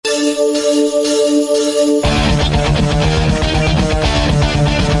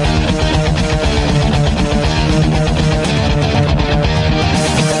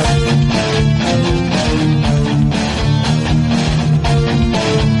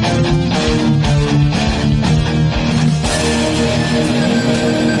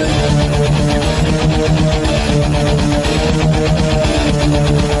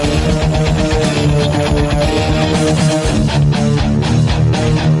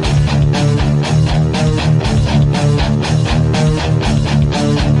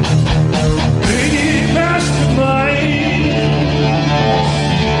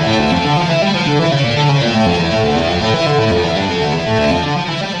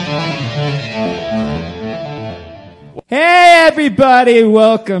everybody.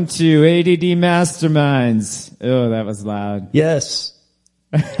 Welcome to ADD Masterminds. Oh, that was loud. Yes.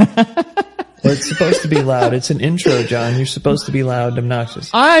 Well, it's supposed to be loud. It's an intro, John. You're supposed to be loud and obnoxious.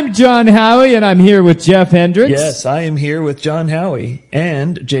 I'm John Howie, and I'm here with Jeff Hendricks. Yes, I am here with John Howie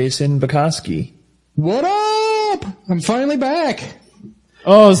and Jason Bukowski. What up? I'm finally back.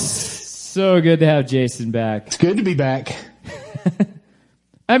 Oh, so good to have Jason back. It's good to be back.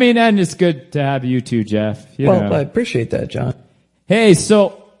 I mean, and it's good to have you too, Jeff. You know. I appreciate that, John. Hey,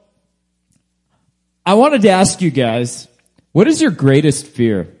 so I wanted to ask you guys, what is your greatest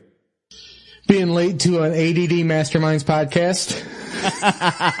fear? Being late to an ADD Masterminds podcast.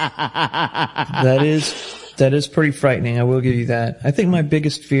 That is pretty frightening. I will give you that. I think my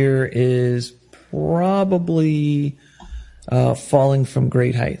biggest fear is probably falling from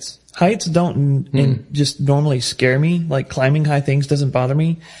great heights. Heights don't just normally scare me. Like climbing high things doesn't bother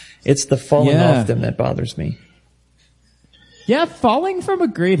me. It's the falling off them that bothers me. Yeah, falling from a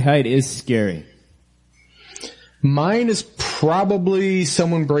great height is scary. Mine is probably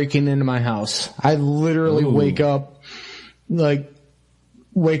someone breaking into my house. I literally wake up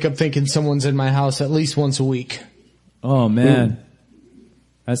thinking someone's in my house at least once a week. Oh man.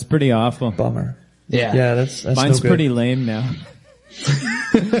 That's pretty awful. Bummer. Yeah. That's Mine's no good. pretty lame now.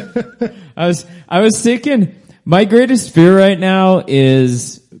 I was thinking my greatest fear right now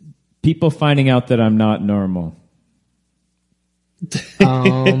is people finding out that I'm not normal. A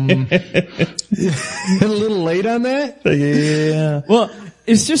little late on that? Yeah. Well,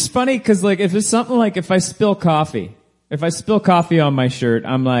 it's just funny because like if it's something like if I spill coffee on my shirt,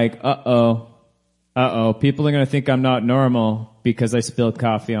 I'm like, uh-oh, people are going to think I'm not normal because I spilled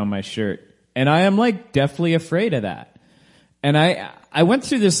coffee on my shirt. And I am like definitely afraid of that. And I went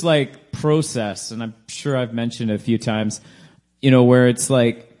through this like process, and I'm sure I've mentioned it a few times, where it's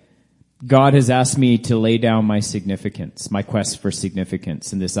like God has asked me to lay down my significance, my quest for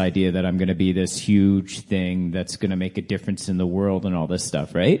significance, and this idea that I'm going to be this huge thing that's going to make a difference in the world and all this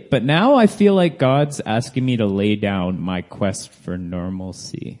stuff, right? But now I feel like God's asking me to lay down my quest for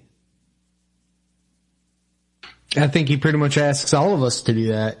normalcy. I think he pretty much asks all of us to do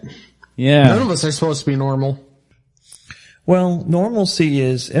that. Yeah. None of us are supposed to be normal. Well, normalcy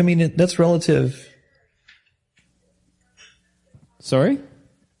is, that's relative. Sorry?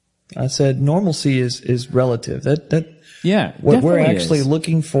 I said normalcy is relative. Yeah. What we're definitely actually is.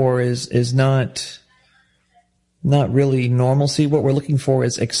 looking for is not really normalcy. What we're looking for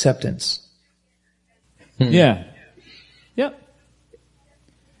is acceptance. Yeah. Yep.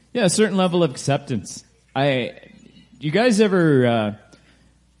 Yeah, a certain level of acceptance. You guys ever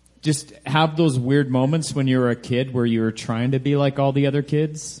just have those weird moments when you were a kid where you were trying to be like all the other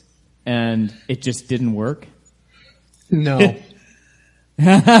kids and it just didn't work? No.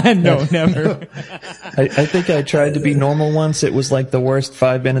 No, never. I think I tried to be normal once. It was like the worst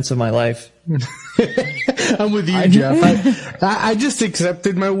 5 minutes of my life. I'm with you, Jeff. I just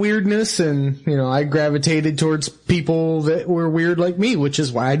accepted my weirdness, and I gravitated towards people that were weird like me, which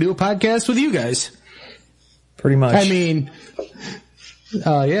is why I do a podcast with you guys. Pretty much.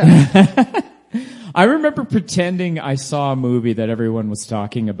 Yeah. I remember pretending I saw a movie that everyone was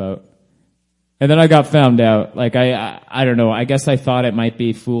talking about. And then I got found out. Like, I don't know. I guess I thought it might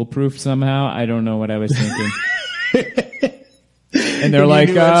be foolproof somehow. I don't know what I was thinking. And they're like,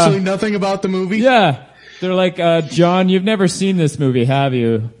 you knew absolutely nothing about the movie? Yeah. They're like, John, you've never seen this movie, have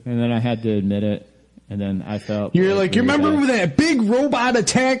you? And then I had to admit it. And then I felt... You're like, you remember when that big robot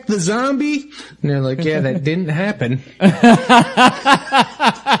attacked the zombie? And they're like, yeah, that didn't happen.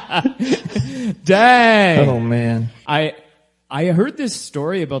 Dang. Oh, man. I heard this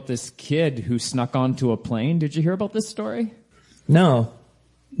story about this kid who snuck onto a plane. Did you hear about this story? No.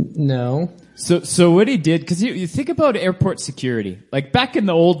 No. So what he did, because you think about airport security. Like back in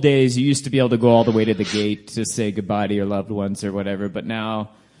the old days, you used to be able to go all the way to the gate to say goodbye to your loved ones or whatever. But now,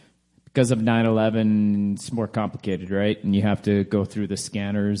 because of 9/11, it's more complicated, right? And you have to go through the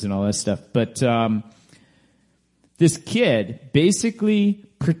scanners and all that stuff. But this kid basically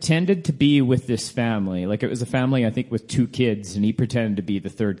pretended to be with this family. Like it was a family, I think, with 2 kids, and he pretended to be the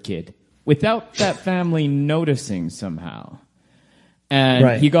 3rd kid without that family noticing somehow.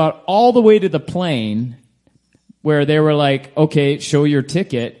 And he got all the way to the plane where they were like, okay, show your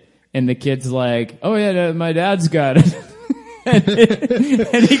ticket. And the kid's like, oh yeah, my dad's got it. and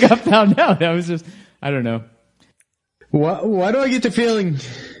he got found out. I was just, I don't know. Why do I get the feeling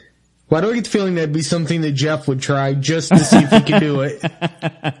that'd be something that Jeff would try just to see if he could do it?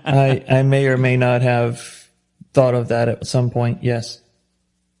 I may or may not have thought of that at some point, yes.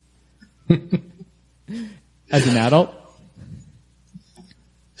 As an adult?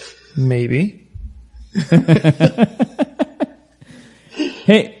 Maybe.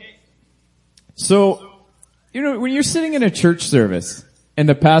 Hey, so, when you're sitting in a church service and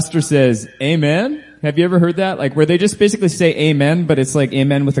the pastor says, amen, have you ever heard that? Like, where they just basically say amen, but it's like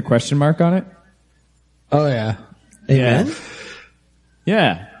amen with a question mark on it? Oh, yeah. Amen?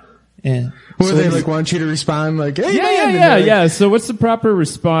 Yeah. Yeah. Where they like want you to respond like, hey, Yeah. So what's the proper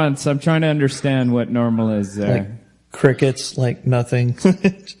response? I'm trying to understand what normal is there. Like crickets, like nothing.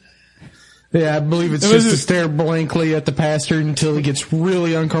 Yeah, I believe it's just to stare blankly at the pastor until he gets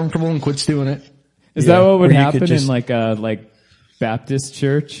really uncomfortable and quits doing it. Is that what would Or you happen could just- in like a Baptist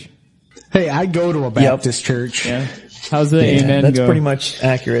church? Hey, I go to a Baptist church. Yeah. How's the Yeah, amen that's go? pretty much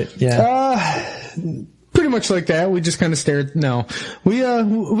accurate. Yeah. Pretty much like that. We just kind of stare at, no. We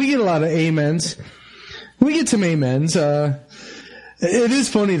get a lot of amens. We get some amens. It is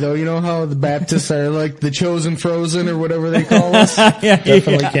funny though, you know how the Baptists are like the chosen frozen or whatever they call us?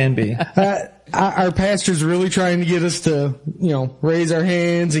 Definitely can be. Our pastor's really trying to get us to, raise our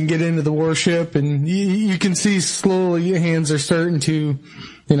hands and get into the worship, and you can see slowly your hands are starting to,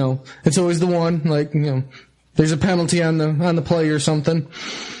 it's always the one, like, there's a penalty on the play or something.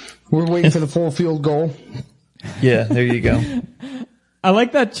 We're waiting for the full field goal. Yeah, there you go. I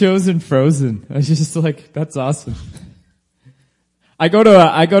like that chosen frozen. I was just like, that's awesome. I go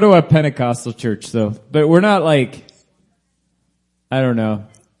to a Pentecostal church though, but we're not like, I don't know.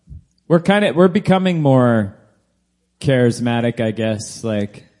 We're becoming more charismatic, I guess,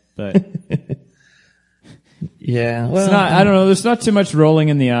 but Yeah. Well, it's not, I don't know, there's not too much rolling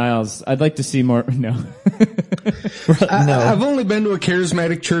in the aisles. I'd like to see more, no. I've only been to a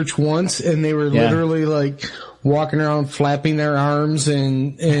charismatic church once, and they were literally like walking around flapping their arms,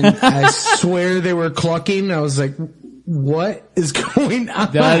 and I swear they were clucking. I was like, what is going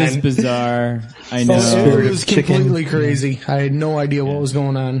on? That is bizarre. I know. It was completely crazy. I had no idea what was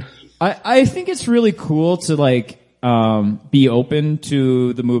going on. I think it's really cool to be open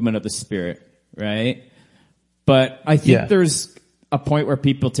to the movement of the Spirit, right? But I think there's a point where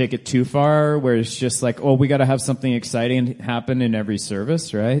people take it too far, where it's just like, oh, we got to have something exciting happen in every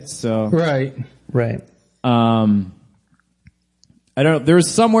service, right? So Right. I don't. There's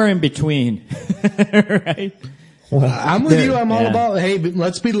somewhere in between, right? Well, I'm with you. I'm all about, hey,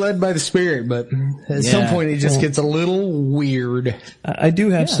 let's be led by the Spirit, but at some point it just gets a little weird. I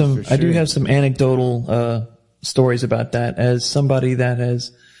do have some. for I do sure. have some anecdotal stories about that. As somebody that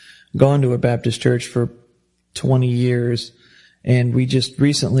has gone to a Baptist church for 20 years, and we just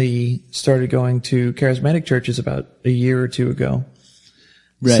recently started going to charismatic churches about a year or two ago.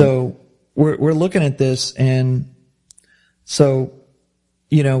 Right. So we're looking at this, and so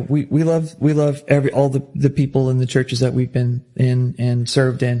we love all the people in the churches that we've been in and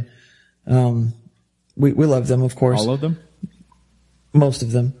served in. We love them, of course. All of them? Most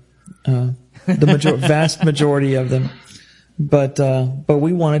of them. The vast majority of them. But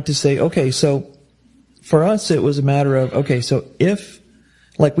we wanted to say, okay, so for us it was a matter of, okay, so if,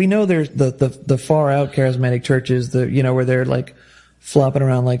 like, we know there's the far out charismatic churches, where they're like flopping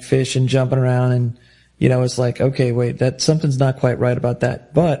around like fish and jumping around, and it's like, okay, wait, that something's not quite right about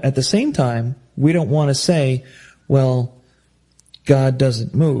that. But at the same time, we don't want to say, well, God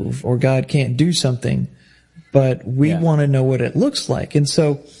doesn't move or God can't do something, but we want to know what it looks like. And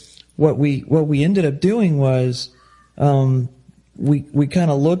so what we ended up doing was, we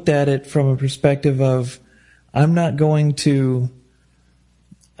kind of looked at it from a perspective of, we're not going to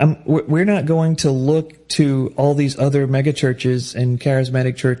look to all these other mega churches and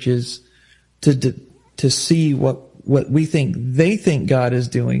charismatic churches to see what we think they think God is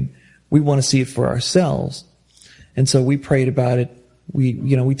doing. We want to see it for ourselves. And so we prayed about it.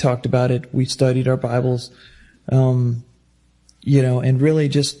 We talked about it. We studied our Bibles, and really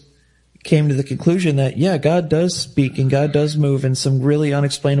just came to the conclusion that, God does speak and God does move, and some really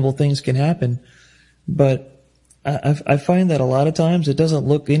unexplainable things can happen. But I find that a lot of times it doesn't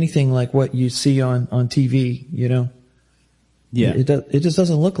look anything like what you see on TV, Yeah. It just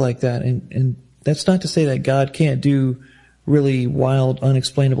doesn't look like that. And that's not to say that God can't do really wild,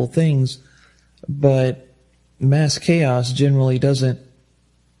 unexplainable things, but mass chaos generally doesn't,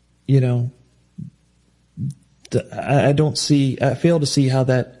 I fail to see how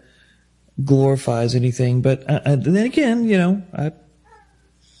that glorifies anything. But then again,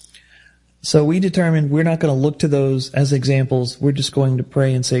 so we determined we're not going to look to those as examples. We're just going to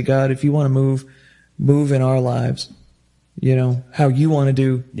pray and say, God, if you want to move in our lives, how you want to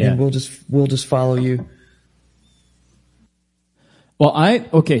do, and we'll just follow you.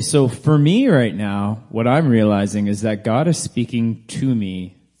 Well, so for me right now, what I'm realizing is that God is speaking to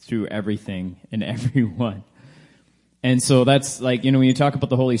me through everything and everyone. And so that's like, when you talk about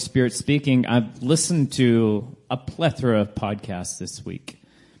the Holy Spirit speaking, I've listened to a plethora of podcasts this week.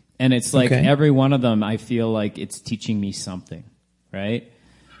 And it's like Okay. every one of them, I feel like it's teaching me something, right?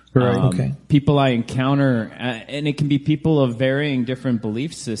 Right. Okay. People I encounter, and it can be people of varying different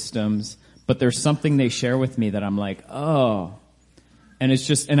belief systems, but there's something they share with me that I'm like, oh. And it's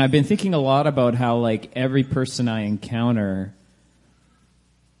just, and I've been thinking a lot about how like every person I encounter,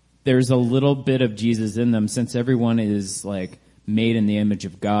 there's a little bit of Jesus in them, since everyone is like made in the image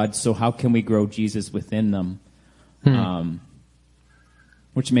of God. So how can we grow Jesus within them?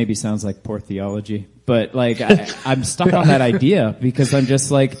 Which maybe sounds like poor theology, but like I'm stuck on that idea because I'm just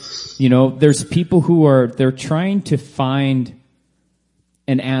like, there's people who they're trying to find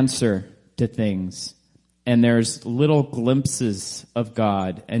an answer to things, and there's little glimpses of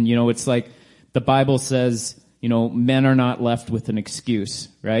God. And it's like the Bible says, men are not left with an excuse,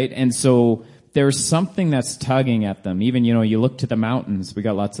 right? And so there's something that's tugging at them. Even, you look to the mountains. We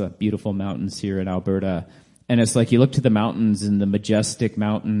got lots of beautiful mountains here in Alberta. And it's like you look to the mountains and the majestic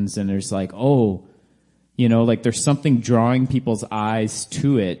mountains, and there's like, like there's something drawing people's eyes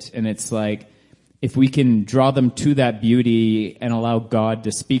to it. And it's like, if we can draw them to that beauty and allow God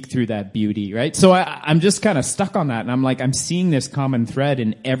to speak through that beauty, right? So I'm just kind of stuck on that. And I'm like, I'm seeing this common thread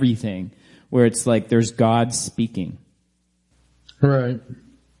in everything where it's like there's God speaking. Right.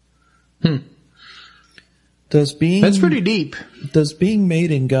 That's pretty deep. Does being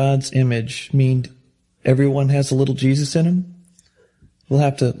made in God's image mean everyone has a little Jesus in him? We'll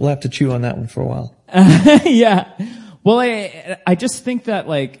have to chew on that one for a while. Yeah. Well, I just think that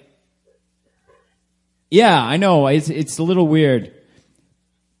like, yeah, I know it's a little weird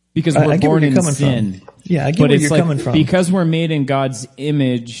because we're born in sin. From. Yeah, I get where you're coming from. Because we're made in God's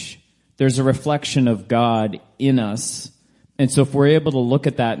image, there's a reflection of God in us. And so if we're able to look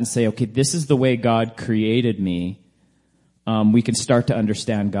at that and say, okay, this is the way God created me, we can start to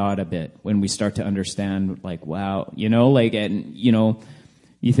understand God a bit when we start to understand like, wow, you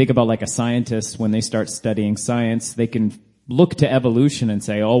think about like a scientist, when they start studying science, they can look to evolution and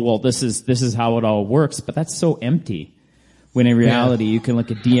say, oh, well, this is how it all works. But that's so empty. When in reality, you can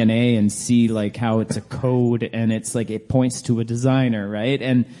look at DNA and see like how it's a code, and it's like it points to a designer, right?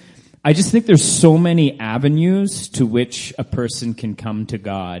 And I just think there's so many avenues to which a person can come to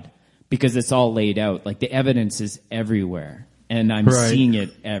God because it's all laid out. Like the evidence is everywhere, and I'm seeing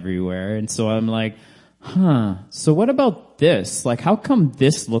it everywhere. And so I'm like, so what about this? Like, how come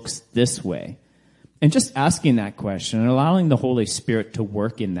this looks this way? And just asking that question and allowing the Holy Spirit to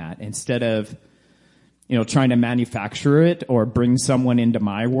work in that instead of, trying to manufacture it or bring someone into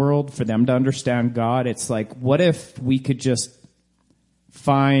my world for them to understand God. It's like, what if we could just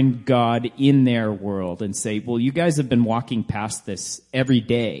find God in their world and say, well, you guys have been walking past this every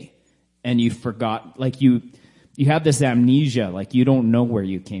day and you forgot, like you have this amnesia, like you don't know where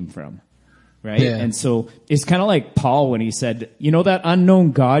you came from. Right? Yeah. And so it's kind of like Paul when he said, that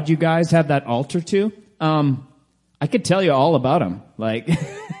unknown God you guys have that altar to? I could tell you all about him. Like,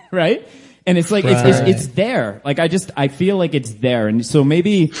 right? And it's like, it's there. Like I feel like it's there. And so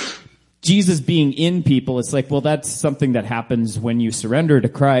maybe Jesus being in people, it's like, well, that's something that happens when you surrender to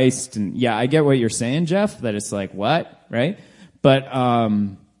Christ. And yeah, I get what you're saying, Jeff, that it's like, what? Right? But,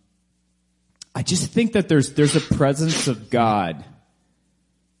 I just think that there's a presence of God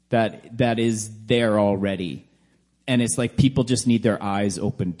that is there already. And it's like people just need their eyes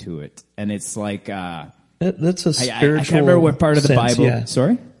open to it. And it's like, that's a spiritual I can't remember what part of the sense, Bible. Yeah.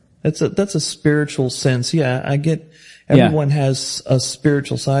 Sorry? That's a spiritual sense. Yeah, I get everyone has a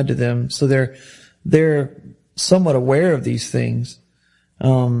spiritual side to them. So they're somewhat aware of these things.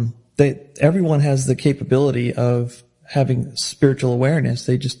 Everyone has the capability of having spiritual awareness.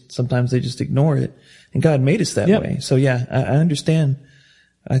 Sometimes they just ignore it. And God made us that way. So yeah, I understand.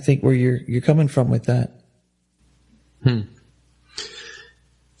 I think where you're coming from with that.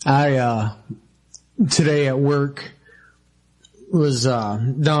 I today at work was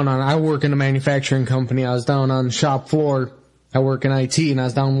I work in a manufacturing company. I was down on the shop floor. I work in IT, and I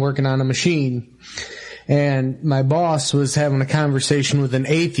was down working on a machine. And my boss was having a conversation with an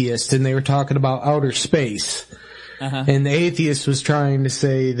atheist, and they were talking about outer space. And the atheist was trying to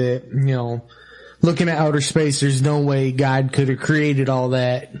say that, looking at outer space, there's no way God could have created all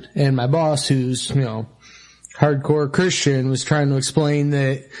that. And my boss, who's, hardcore Christian, was trying to explain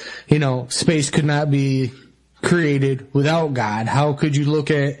that, space could not be created without God. How could you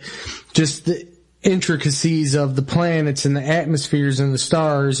look at just the intricacies of the planets and the atmospheres and the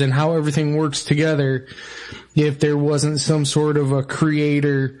stars and how everything works together if there wasn't some sort of a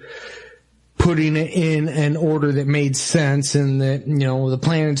creator putting it in an order that made sense, and that, the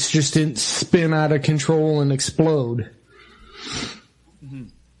planets just didn't spin out of control and explode.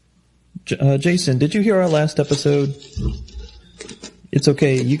 Jason, did you hear our last episode? It's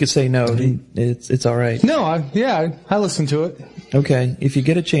okay. You could say no. It's all right. No, I listened to it. Okay. If you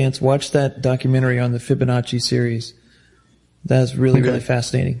get a chance, watch that documentary on the Fibonacci series. That's really, really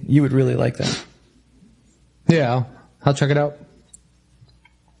fascinating. You would really like that. Yeah, I'll check it out.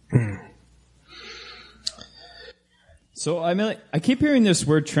 So I keep hearing this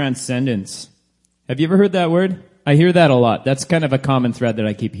word transcendence. Have you ever heard that word? I hear that a lot. That's kind of a common thread that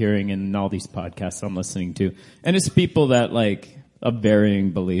I keep hearing in all these podcasts I'm listening to. And it's people that like of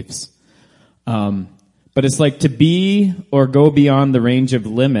varying beliefs. But it's like to be or go beyond the range of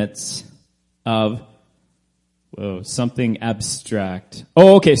limits of something abstract.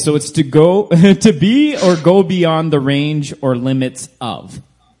 Oh, okay. So it's to go, to be or go beyond the range or limits of.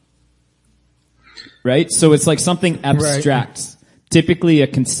 Right? So it's like something abstract. Right. Typically a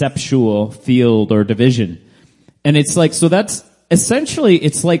conceptual field or division. And it's like, so that's essentially,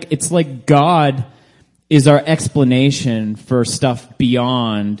 it's like God is our explanation for stuff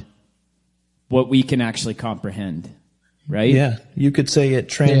beyond what we can actually comprehend. Right? Yeah. You could say it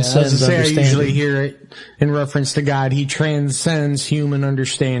transcends understanding. I usually hear it in reference to God. He transcends human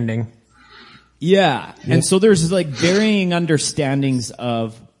understanding. Yeah. Yep. And so there's like varying understandings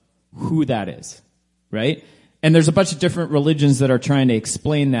of who that is. Right? And there's a bunch of different religions that are trying to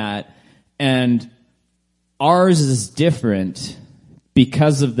explain that. And ours is different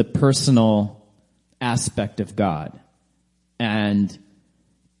because of the personal aspect of God. And,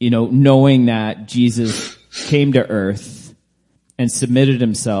 knowing that Jesus came to earth and submitted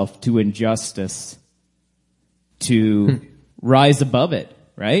himself to injustice to rise above it,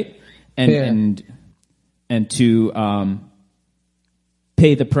 right? And to,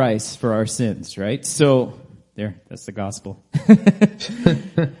 pay the price for our sins, right? So, that's the gospel.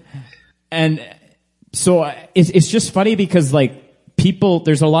 And so it's just funny because like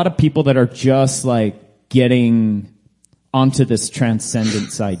there's a lot of people that are just like getting onto this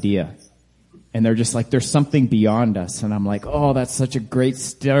transcendence idea. And they're just like, there's something beyond us. And I'm like, oh, that's such a great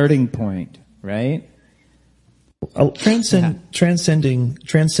starting point, right? Transcendent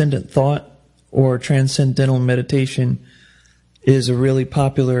thought or transcendental meditation is a really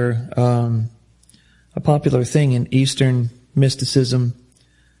popular thing in Eastern mysticism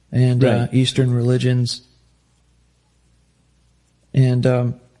and Eastern religions. And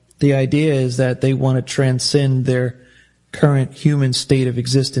the idea is that they want to transcend their current human state of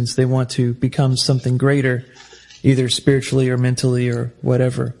existence. They want to become something greater, either spiritually or mentally or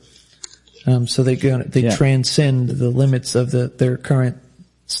whatever. So they transcend the limits of their current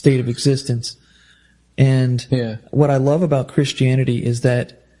state of existence. And what I love about Christianity is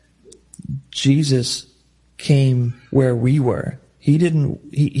that Jesus came where we were.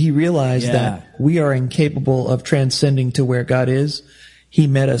 He realized that we are incapable of transcending to where God is. He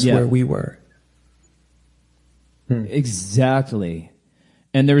met us where we were. Exactly.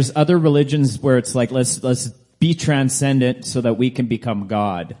 And there's other religions where it's like, let's be transcendent so that we can become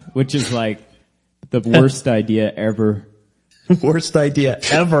God, which is like the worst idea ever. Worst idea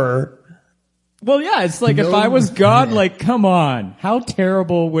ever. Well, yeah, it's like if I was God, like, come on. How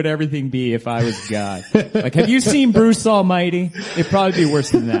terrible would everything be if I was God? Like, have you seen Bruce Almighty? It'd probably be worse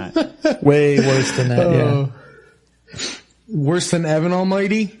than that. Way worse than that, yeah. Worse than Evan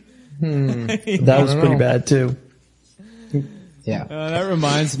Almighty? That was pretty bad, too. Yeah. That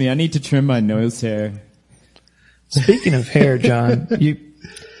reminds me, I need to trim my nose hair. Speaking of hair, John,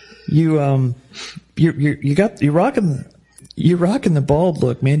 you're rocking the bald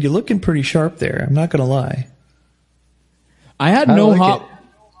look, man. You're looking pretty sharp there. I'm not gonna lie. I had no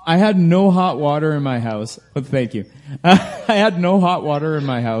hot water in my house. Oh, thank you. I had no hot water in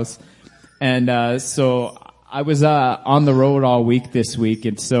my house. And, so I was, on the road all week this week.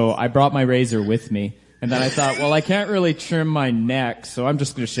 And so I brought my razor with me. And then I thought, well, I can't really trim my neck, so I'm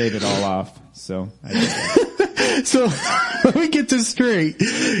just gonna shave it all off. So I did that. So let me get this straight.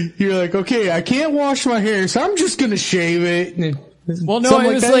 You're like, okay, I can't wash my hair, so I'm just gonna shave it. Well, no,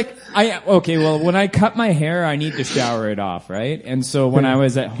 it was like, when I cut my hair, I need to shower it off, right? And so when I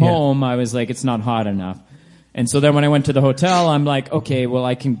was at home, I was like, it's not hot enough. And so then when I went to the hotel, I'm like, okay, well,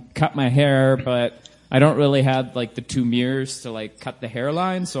 I can cut my hair, but I don't really have like the two mirrors to like cut the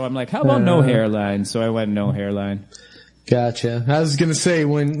hairline. So I'm like, how about no hairline? So I went no hairline. Gotcha. I was gonna say,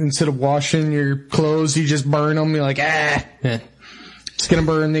 when instead of washing your clothes, you just burn them. You're like, just gonna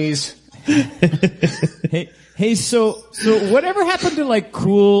burn these. Hey, so whatever happened to like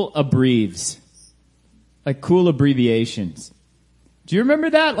cool abbreviations? Like cool abbreviations? Do you remember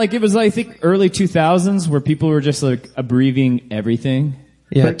that? Like it was, I think, early 2000s where people were just like abbreviating everything.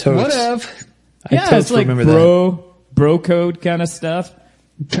 Yeah, totally. Whatever. It's like bro code kind of stuff.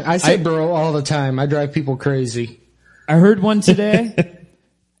 I say bro all the time. I drive people crazy. I heard one today,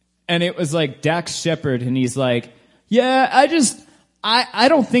 and it was like Dax Shepard, and he's like, yeah, I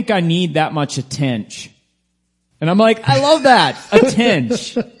don't think I need that much attention. And I'm like, I love that.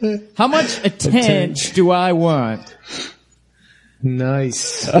 Attention. How much attention do I want?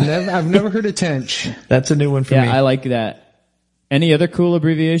 Nice. I've never heard of tench. That's a new one for me. Yeah, I like that. Any other cool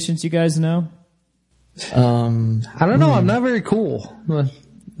abbreviations you guys know? I don't know. I'm not very cool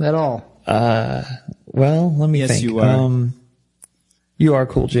at all. Well, let me think. You are. You are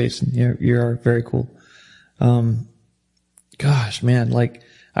cool, Jason. You are very cool. Gosh, man, like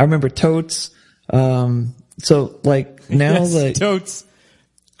I remember totes. So like now Yes, totes.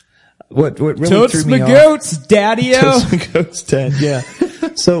 What really Totes threw my me off? goats, daddy-o. Totes my goats, Dad. Yeah.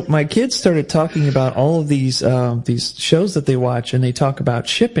 So my kids started talking about all of these shows that they watch, and they talk about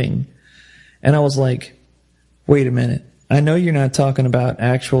shipping, and I was like, wait a minute. I know you're not talking about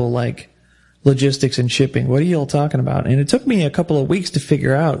actual like logistics and shipping. What are you all talking about? And it took me a couple of weeks to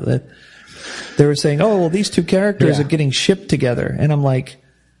figure out that they were saying, oh, well, these two characters are getting shipped together. And I'm like,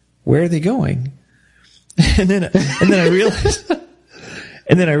 where are they going? And then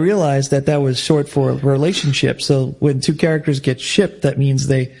I realized that was short for relationship. So when two characters get shipped, that means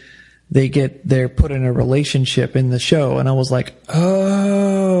they're put in a relationship in the show. And I was like,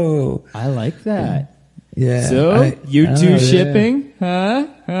 oh. I like that. Yeah. So, you two shipping? Huh?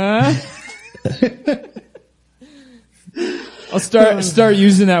 I'll start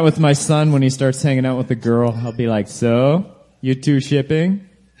using that with my son when he starts hanging out with a girl. I'll be like, so, you two shipping?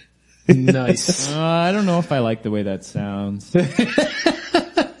 Nice. I don't know if I like the way that sounds.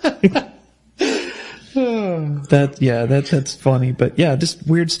 That's funny, but yeah, just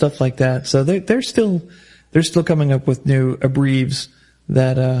weird stuff like that. So they're still coming up with new abbreves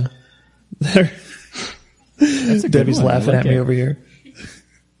that are Debbie's one. laughing at me over here.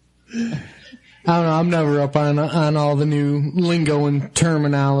 I don't know. I'm never up on all the new lingo and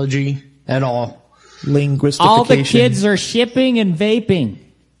terminology at all. Linguistification. All the kids are shipping and vaping.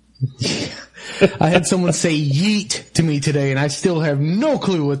 I had someone say yeet to me today, and I still have no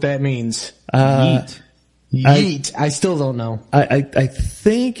clue what that means. Yeet. Yeet. I still don't know. I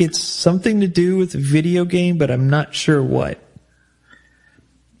think it's something to do with a video game, but I'm not sure what.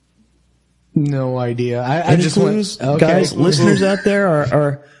 No idea. I Any just clues? went, okay. Guys, listeners out there,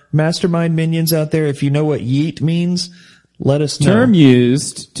 our mastermind minions out there, if you know what yeet means, let us know. Term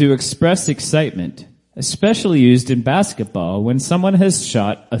used to express excitement, especially used in basketball when someone has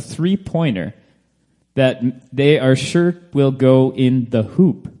shot a three-pointer that they are sure will go in the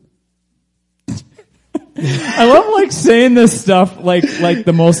hoop. I love like saying this stuff like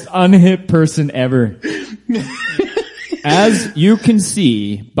the most unhip person ever. As you can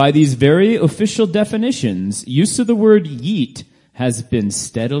see by these very official definitions, use of the word yeet has been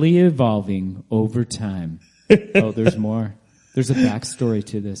steadily evolving over time. Oh, there's more. There's a backstory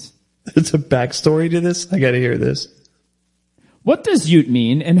to this. There's a backstory to this? I gotta hear this. What does yeet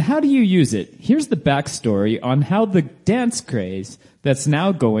mean and how do you use it? Here's the backstory on how the dance craze that's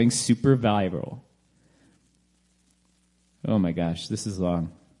now going super viral. Oh my gosh, this is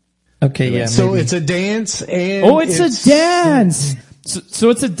long. Okay, yeah. So maybe. it's a dance and it's a dance!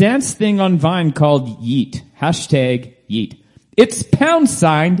 So it's a dance thing on Vine called yeet. Hashtag yeet. It's #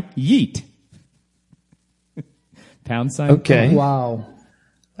 yeet. # Okay. Wow.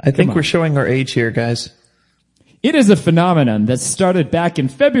 I think we're showing our age here, guys. It is a phenomenon that started back in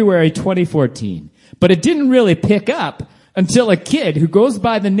February 2014, but it didn't really pick up until a kid who goes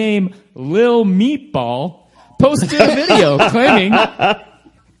by the name Lil Meatball posted a video claiming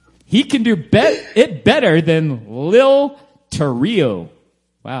he can do it better than Lil Terrio.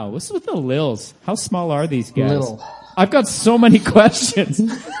 Wow, what's with the Lils? How small are these guys? Little. I've got so many questions.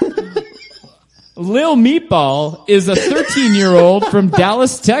 Lil Meatball is a 13-year-old from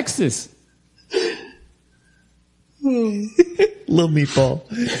Dallas, Texas. Little meatball.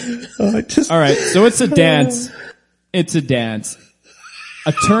 All right, so it's a dance. It's a dance.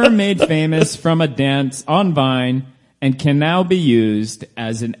 A term made famous from a dance on Vine and can now be used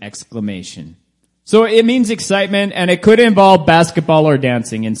as an exclamation. So it means excitement, and it could involve basketball or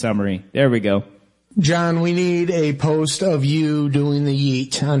dancing in summary. There we go. John, we need a post of you doing the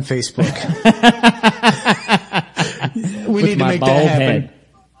yeet on Facebook. We need to make that happen. Head.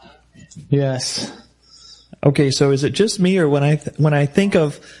 Yes. Okay, so is it just me, or when I think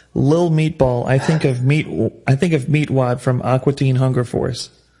of Lil Meatball, I think of Meatwad from Aqua Teen Hunger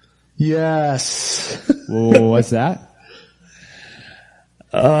Force. Yes. Whoa, what's that?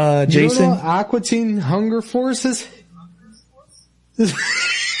 You Jason? don't know Aqua Teen Hunger Force is?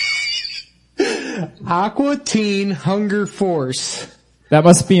 Aqua Teen Hunger Force. That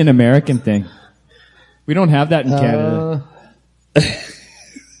must be an American thing. We don't have that in Canada.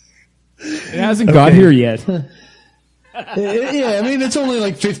 It hasn't got here yet. Yeah, I mean, it's only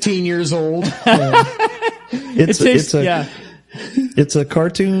like 15 years old. It's a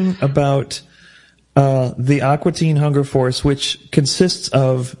cartoon about the Aqua Teen Hunger Force, which consists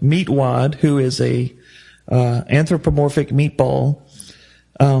of Meatwad, who is a anthropomorphic meatball,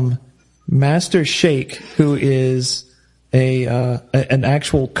 Master Shake, who is an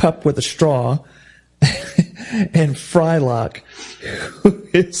actual cup with a straw, and Frylock, who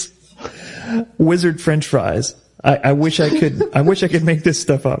is Wizard French fries. I wish I could make this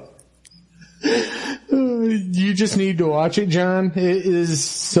stuff up. You just need to watch it, John. It is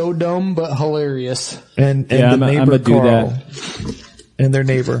so dumb but hilarious. And Yeah, the I'm neighbor gonna do Carl that. and their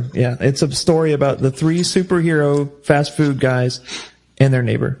neighbor. Yeah, it's a story about the 3 superhero fast food guys and their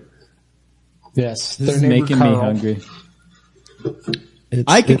neighbor. Yes, This their is neighbor making Carl. me hungry. It's,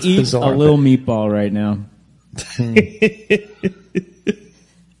 I could it's eat bizarre, a little meatball right now.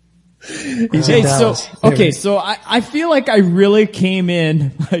 He's in Hey, Dallas. so I feel like I really came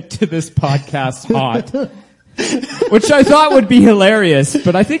in like to this podcast hot, which I thought would be hilarious,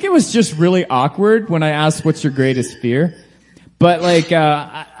 but I think it was just really awkward when I asked what's your greatest fear. But like,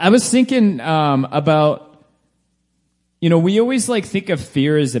 I was thinking, about, we always like think of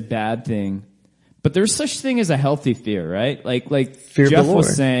fear as a bad thing, but there's such thing as a healthy fear, right? Like Fear Jeff galore.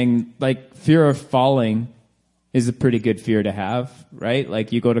 was saying, like fear of falling is a pretty good fear to have, right?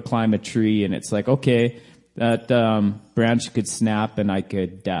 Like you go to climb a tree and it's like, okay, that branch could snap and I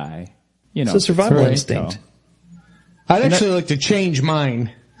could die. It's a survival right. instinct. I'd actually like to change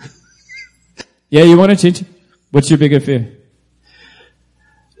mine. Yeah, you want to change? What's your biggest fear?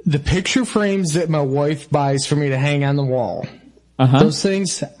 The picture frames that my wife buys for me to hang on the wall. Uh-huh. Those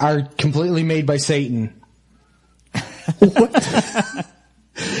things are completely made by Satan.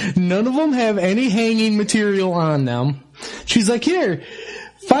 None of them have any hanging material on them. She's like, here,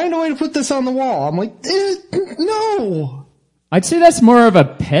 find a way to put this on the wall. I'm like, no. I'd say that's more of a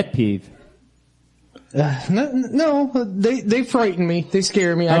pet peeve. No, they frighten me. They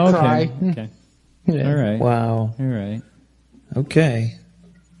scare me. I Oh, cry. Okay. Yeah. All right. Wow. All right. Okay.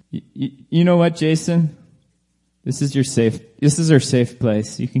 You know what, Jason? This is our safe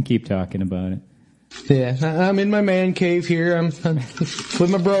place. You can keep talking about it. Yeah, I'm in my man cave here. I'm with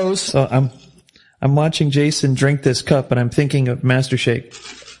my bros. So I'm watching Jason drink this cup, and I'm thinking of Master Shake.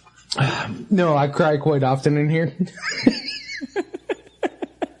 No, I cry quite often in here.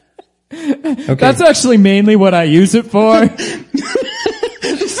 Okay. That's actually mainly what I use it for.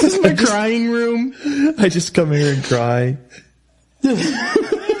 This is my crying room. I just come here and cry.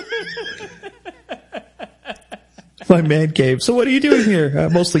 My man cave. So what are you doing here? I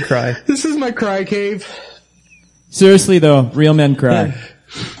mostly cry. This is my cry cave. Seriously though, real men cry.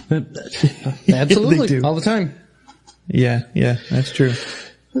 Absolutely, They do. all the time. Yeah, that's true.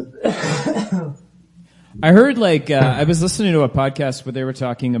 I heard I was listening to a podcast where they were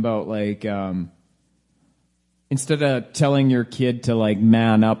talking about instead of telling your kid to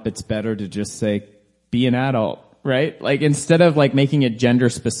man up, it's better to just say, be an adult, right? Like instead of making it gender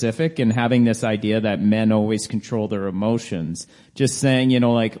specific and having this idea that men always control their emotions, just saying,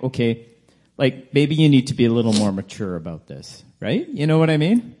 okay, maybe you need to be a little more mature about this, right? You know what I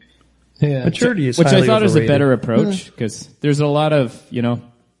mean? Yeah. Maturity is Which I highly thought was a overrated. better approach because there's a lot of,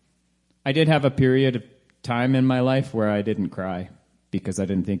 I did have a period of time in my life where I didn't cry because I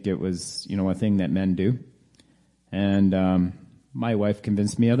didn't think it was, a thing that men do. And my wife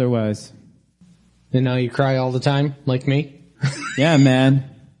convinced me otherwise. And now you cry all the time, like me? Yeah, man.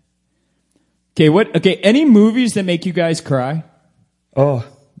 Okay, any movies that make you guys cry? Oh,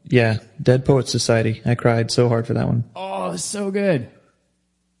 yeah. Dead Poets Society. I cried so hard for that one. Oh, so good.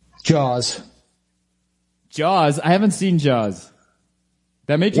 Jaws. Jaws? I haven't seen Jaws.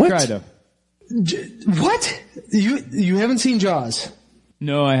 That made you What? cry though. What? You haven't seen Jaws?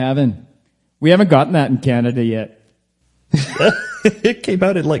 No, I haven't. We haven't gotten that in Canada yet. It came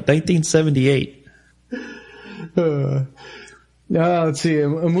out in 1978. Let's see, a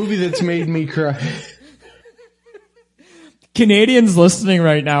movie that's made me cry. Canadians listening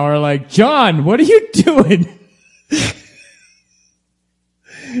right now are like, John, what are you doing?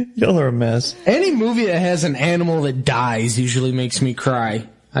 Y'all are a mess. Any movie that has an animal that dies usually makes me cry.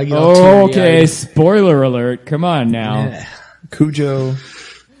 I get all Oh, okay. teary-eyed. Spoiler alert. Come on now. Yeah. Cujo.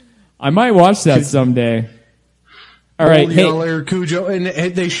 I might watch that someday. All right. Old Hey, Yeller, Cujo, and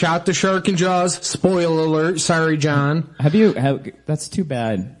they shot the shark in Jaws. Spoiler alert. Sorry, John. that's too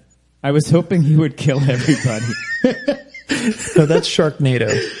bad. I was hoping he would kill everybody. No, that's Sharknado.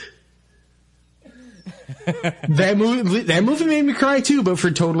 That movie made me cry too, but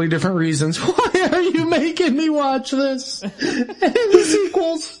for totally different reasons. Why are you making me watch this? And the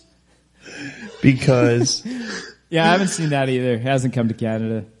sequels. Because Yeah, I haven't seen that either. It hasn't come to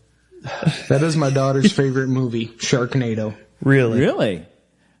Canada. That is my daughter's favorite movie, Sharknado. Really?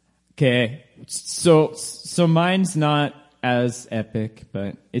 Okay. So mine's not as epic,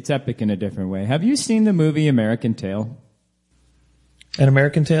 but it's epic in a different way. Have you seen the movie American Tail? An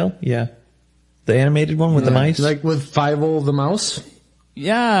American Tail? Yeah. The animated one with the mice? Like with Fievel the mouse?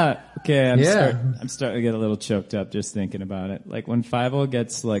 Yeah. Okay. I'm Yeah. starting to get a little choked up just thinking about it. Like when Fievel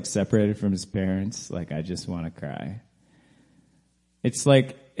gets like separated from his parents, like I just want to cry. It's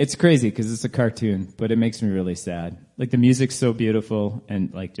like, it's crazy because it's a cartoon, but it makes me really sad. Like the music's so beautiful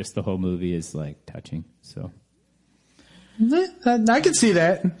and like just the whole movie is like touching. So. I can see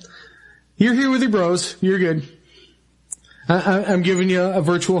that. You're here with your bros. You're good. I'm giving you a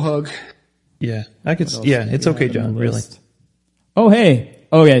virtual hug. Yeah. Yeah, it's okay, John, really. Oh, hey.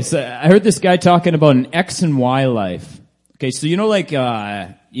 Okay, so I heard this guy talking about an X and Y life. Okay, so you know like,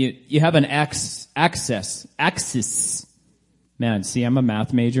 you have an axis. Man, see, I'm a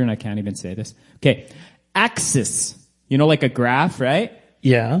math major and I can't even say this. Okay, axis. You know, like a graph, right?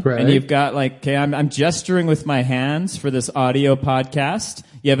 Yeah. Right. And you've got like, okay, I'm gesturing with my hands for this audio podcast.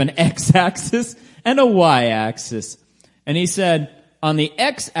 You have an x-axis and a y-axis. And he said, on the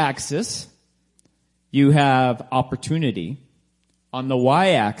x-axis, you have opportunity. On the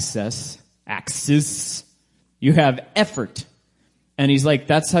y-axis, you have effort. And he's like,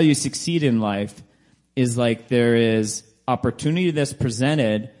 that's how you succeed in life, is like there is opportunity that's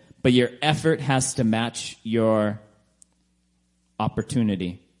presented, but your effort has to match your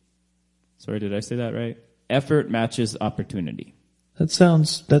opportunity. Sorry, did I say that right? Effort matches opportunity. That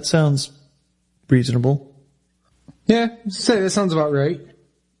sounds reasonable. Yeah, say that sounds about right.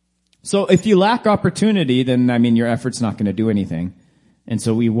 So if you lack opportunity, then, I mean, your effort's not going to do anything. And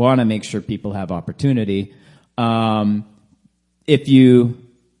so we want to make sure people have opportunity. If you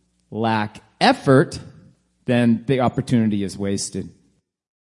lack effort, then the opportunity is wasted.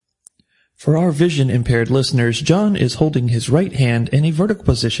 For our vision impaired listeners, John is holding his right hand in a vertical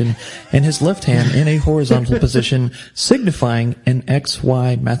position and his left hand in a horizontal position, signifying an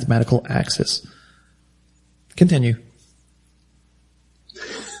XY mathematical axis. Continue.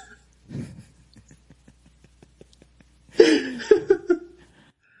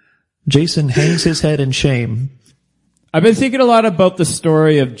 Jason hangs his head in shame. I've been thinking a lot about the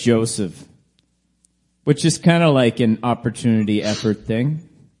story of Joseph, which is kind of like an opportunity effort thing.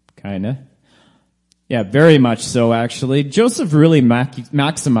 Kind of. Yeah, very much so, actually. Joseph really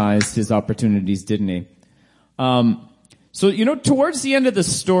maximized his opportunities, didn't he? So, you know, towards the end of the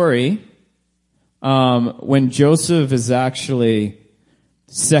story, when Joseph is actually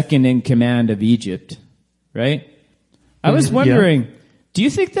second in command of Egypt, right? I was wondering, do you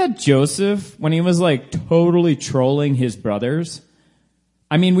think that Joseph, when he was like totally trolling his brothers,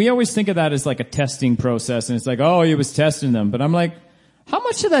 I mean, we always think of that as like a testing process, and it's like, oh, he was testing them. But I'm like, how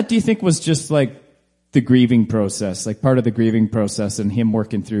much of that do you think was just like the grieving process, like part of the grieving process and him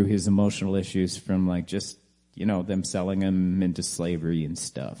working through his emotional issues from like just, you know, them selling him into slavery and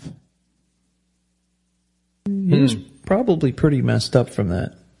stuff? He was probably pretty messed up from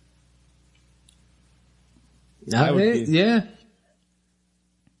that. Yeah.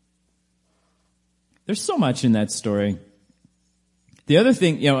 There's so much in that story. The other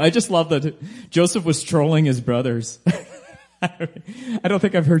thing, you know, I just love that Joseph was trolling his brothers. I don't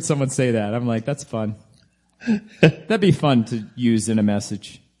think I've heard someone say that. I'm like, that's fun. That'd be fun to use in a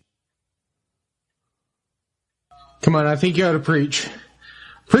message. Come on, I think you ought to preach.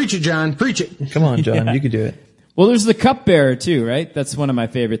 Preach it, John. Preach it. Come on, John, you can do it. Well, there's the cupbearer too, right? That's one of my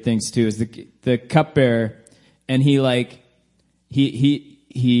favorite things too, is the cupbearer. And he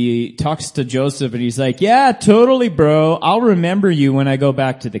talks to Joseph and he's like, yeah, totally, bro. I'll remember you when I go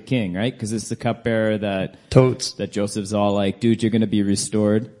back to the king, right? Because it's the cupbearer that Joseph's all like, dude, you're going to be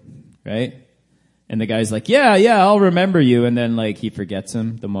restored, right? And the guy's like, yeah, I'll remember you. And then like he forgets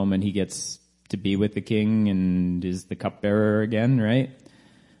him the moment he gets to be with the king and is the cupbearer again, right?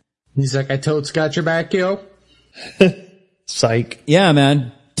 He's like, I totes got your back, yo. Psych. Yeah,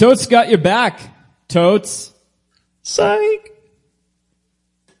 man. Totes got your back. Totes. Psych.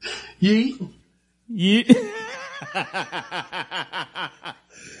 Yeet.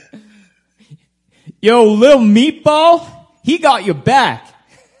 Yo, little meatball, he got your back.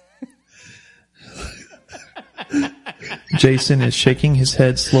 Jason is shaking his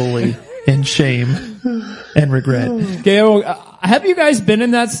head slowly in shame and regret. Okay, well, have you guys been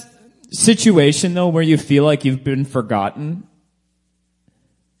in that situation though where you feel like you've been forgotten?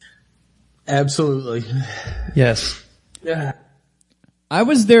 Absolutely. Yes. Yeah. I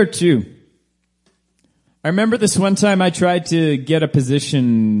was there too. I remember this one time I tried to get a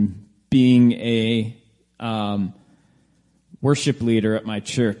position being a worship leader at my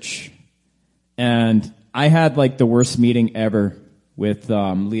church. And I had like the worst meeting ever with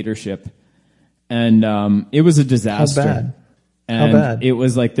leadership. And it was a disaster. How bad? And How bad? It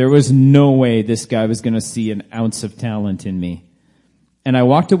was like there was no way this guy was going to see an ounce of talent in me. And I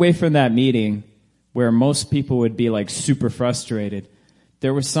walked away from that meeting where most people would be like super frustrated.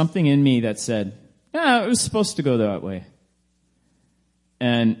 There was something in me that said, it was supposed to go that way.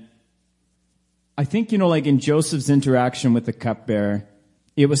 And I think, like in Joseph's interaction with the cupbearer,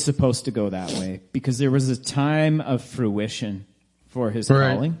 it was supposed to go that way because there was a time of fruition for his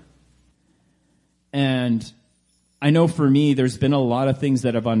calling. And I know for me, there's been a lot of things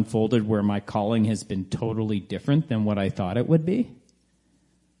that have unfolded where my calling has been totally different than what I thought it would be.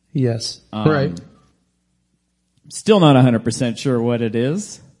 Yes. Right. Still not 100% sure what it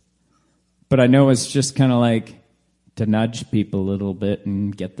is, but I know it's just kind of like to nudge people a little bit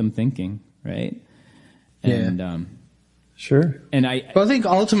and get them thinking, right? And, sure. And I think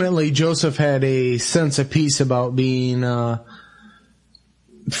ultimately Joseph had a sense of peace about being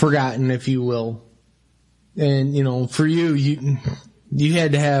forgotten, if you will. And, for you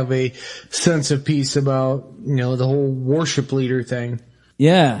had to have a sense of peace about, the whole worship leader thing.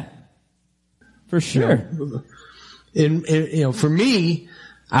 Yeah. For sure. And for me,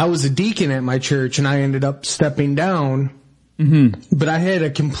 I was a deacon at my church and I ended up stepping down. Mm-hmm. But I had a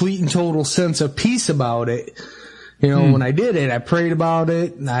complete and total sense of peace about it. When I did it, I prayed about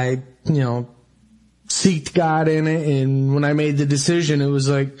it and I, seeked God in it. And when I made the decision, it was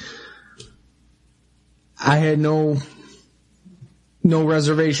like, I had no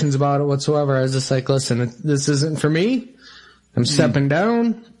reservations about it whatsoever. I was just like, listen, this isn't for me. I'm stepping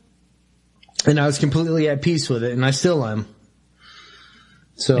down. And I was completely at peace with it, and I still am.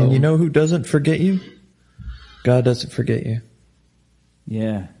 So, and you know who doesn't forget you? God doesn't forget you.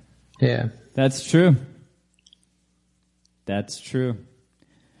 Yeah. Yeah. That's true. That's true.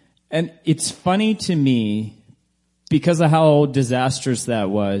 And it's funny to me because of how disastrous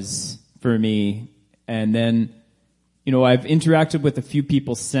that was for me. And then, I've interacted with a few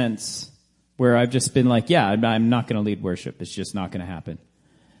people since where I've just been like, yeah, I'm not going to lead worship. It's just not going to happen.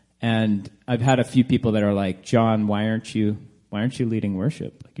 And I've had a few people that are like, John, why aren't you leading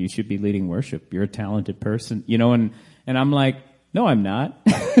worship? Like, you should be leading worship. You're a talented person, and I'm like, no, I'm not.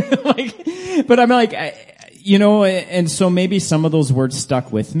 But I'm like, and so maybe some of those words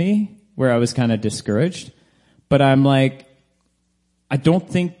stuck with me where I was kind of discouraged, but I'm like, I don't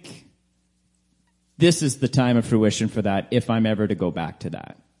think this is the time of fruition for that if I'm ever to go back to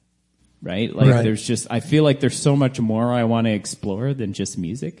that. Right? Like I feel like there's so much more I want to explore than just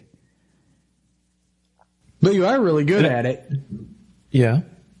music. But you are really good at it. Yeah.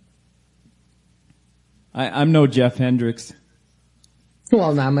 I'm no Jeff Hendricks.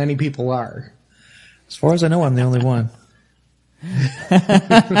 Well, not many people are. As far as I know, I'm the only one.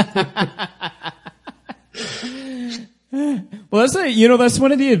 Well, that's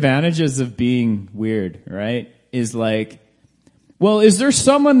one of the advantages of being weird, right? Is like, well, is there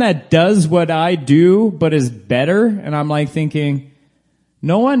someone that does what I do but is better? And I'm like thinking,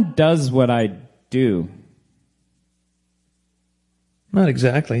 no one does what I do. Not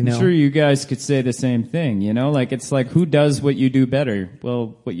exactly, no. I'm sure you guys could say the same thing, Like, it's like, who does what you do better?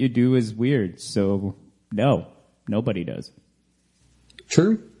 Well, what you do is weird, so no, nobody does.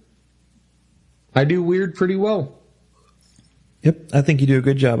 True. I do weird pretty well. Yep, I think you do a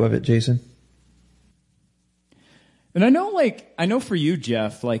good job of it, Jason. And I know for you,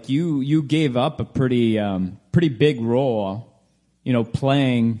 Jeff, like you gave up a pretty big role,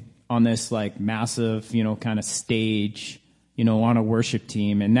 playing on this like massive, kind of stage, on a worship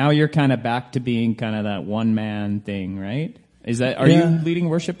team. And now you're kind of back to being kind of that one man thing, right? Are you leading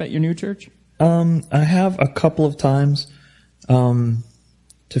worship at your new church? I have a couple of times, to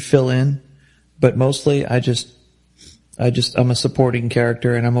fill in, but mostly I'm a supporting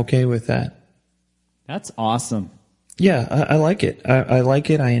character and I'm okay with that. That's awesome. Yeah, I like it. I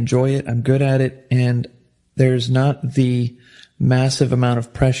like it. I enjoy it. I'm good at it. And there's not the massive amount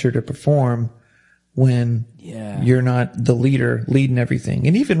of pressure to perform when you're not the leader leading everything.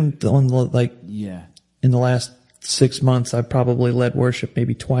 And even on in the last 6 months, I've probably led worship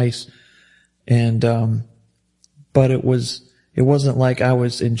maybe twice. And, but it wasn't like I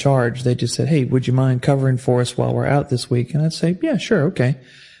was in charge. They just said, hey, would you mind covering for us while we're out this week? And I'd say, yeah, sure. Okay.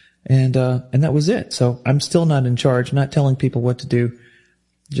 And that was it. So I'm still not in charge, not telling people what to do.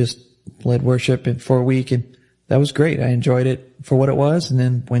 Just led worship for a week, and that was great. I enjoyed it for what it was, and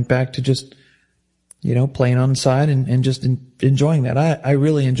then went back to just playing on the side and just enjoying that. I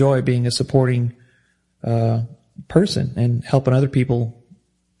really enjoy being a supporting, person and helping other people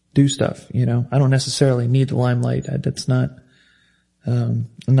do stuff. I don't necessarily need the limelight. That's not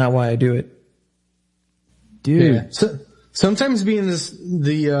why I do it. Dude. Yeah. So, sometimes being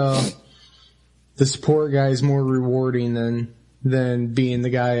the support guy is more rewarding than being the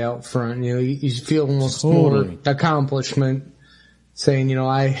guy out front. You feel almost more accomplishment saying,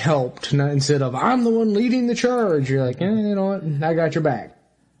 I helped, not instead of I'm the one leading the charge. You're like, you know what? I got your back.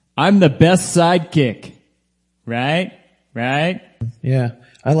 I'm the best sidekick. Right? Yeah.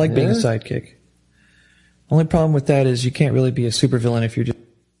 I like being a sidekick. Only problem with that is you can't really be a supervillain if you're just...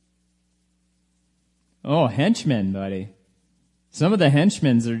 Oh, henchmen, buddy. Some of the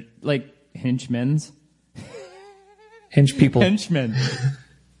henchmen's are like henchmen's. Hench people. Henchmen.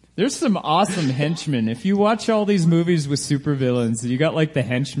 There's some awesome henchmen. If you watch all these movies with supervillains, you got like the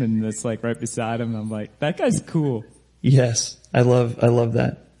henchman that's like right beside him. I'm like, that guy's cool. Yes. I love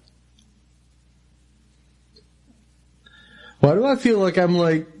that. Why do I feel like I'm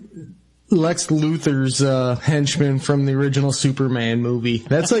like Lex Luthor's henchman from the original Superman movie?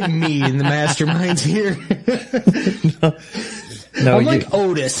 That's like me in the masterminds here. No, I'm like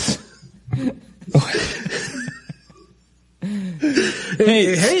Otis.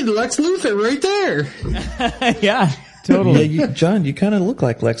 Hey, Lex Luthor right there. Yeah, totally. Yeah, John, you kind of look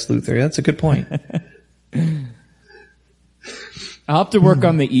like Lex Luthor. That's a good point. I'll have to work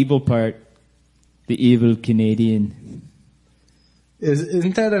on the evil part. The evil Canadian.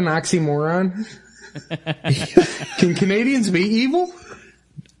 Isn't that an oxymoron? Can Canadians be evil?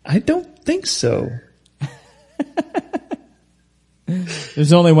 I don't think so.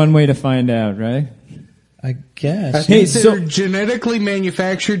 There's only one way to find out, right? I guess. I think they're genetically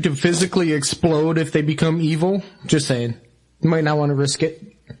manufactured to physically explode if they become evil. Just saying. You might not want to risk it.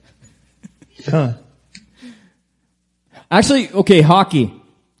 Huh. Actually, okay, hockey.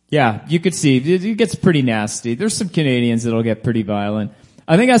 Yeah, you could see. It gets pretty nasty. There's some Canadians that'll get pretty violent.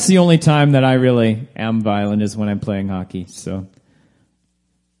 I think that's the only time that I really am violent is when I'm playing hockey, so.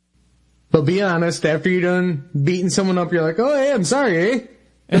 But be honest, after you're done beating someone up, you're like, oh, hey, I'm sorry, eh?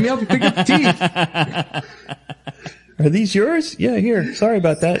 Let me help you pick up the teeth. Are these yours? Yeah, here. Sorry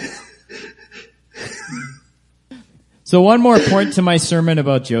about that. So one more point to my sermon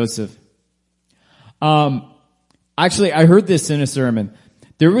about Joseph. Actually, I heard this in a sermon.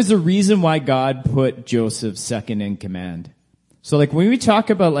 There was a reason why God put Joseph second in command. So like when we talk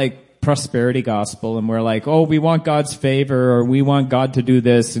about like prosperity gospel and we're like, oh, we want God's favor or we want God to do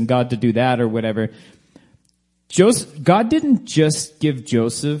this and God to do that or whatever. God didn't just give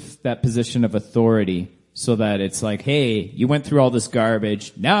Joseph that position of authority so that it's like, hey, you went through all this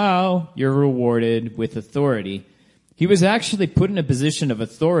garbage. Now you're rewarded with authority. He was actually put in a position of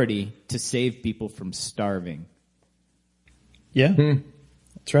authority to save people from starving. Yeah.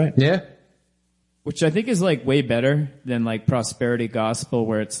 That's right. Yeah. Which I think is like way better than like prosperity gospel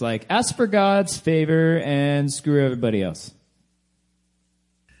where it's like ask for God's favor and screw everybody else.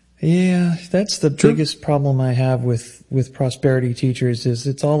 Yeah, that's the biggest problem I have with prosperity teachers is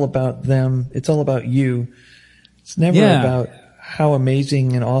it's all about them. It's all about you. It's never about how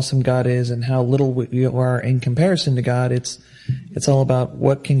amazing and awesome God is and how little we are in comparison to God. It's all about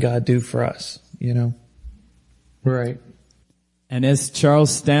what can God do for us, Right. And as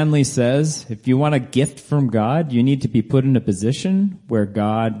Charles Stanley says, if you want a gift from God, you need to be put in a position where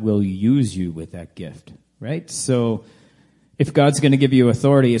God will use you with that gift, right? So if God's going to give you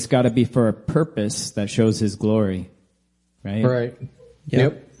authority, it's got to be for a purpose that shows his glory, right? Right.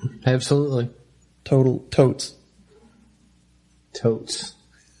 Yep. Absolutely. Total totes.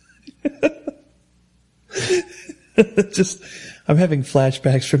 I'm having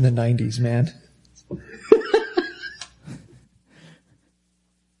flashbacks from the 90s, man.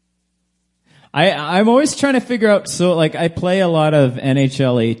 I'm always trying to figure out, so like I play a lot of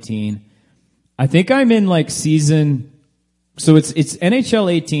NHL 18. I think I'm in like season, so it's NHL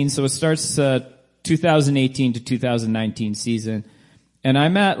 18, so it starts 2018 to 2019 season. And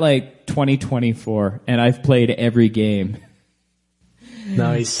I'm at like 2024 and I've played every game.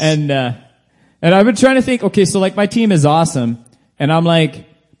 Nice. And I've been trying to think, okay, so like my team is awesome. And I'm like,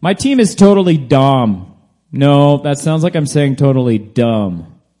 my team is totally dumb. No, that sounds like I'm saying totally dumb.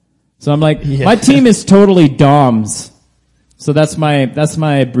 So I'm like, my team is totally doms. So that's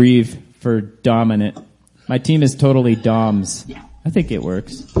my brief for dominant. My team is totally doms. I think it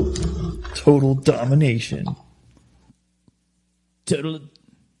works. Total domination. Total.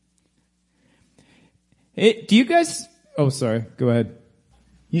 Hey, do you guys, oh sorry, go ahead.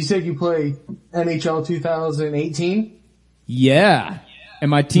 You said you play NHL 2018? Yeah.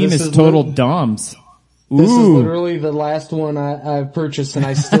 And my team is total doms. This is Ooh. literally the last one I've purchased, and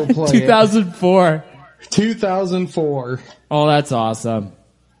I still play 2004. 2004. Oh, that's awesome.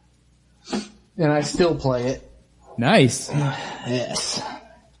 And I still play it. Nice. Yes.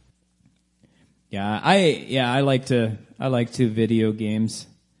 Yeah, I like to video games.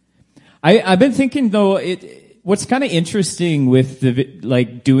 I've been thinking though, what's kind of interesting with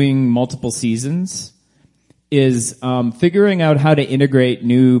doing multiple seasons is, figuring out how to integrate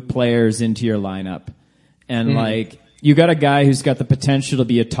new players into your lineup. And you got a guy who's got the potential to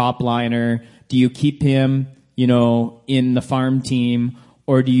be a top liner. Do you keep him, in the farm team,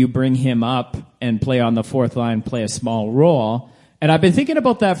 or do you bring him up and play on the fourth line, play a small role? And I've been thinking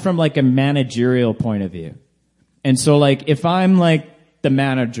about that from a managerial point of view. And so if I'm the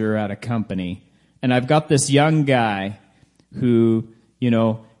manager at a company and I've got this young guy who,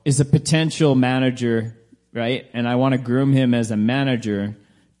 is a potential manager, right? And I want to groom him as a manager.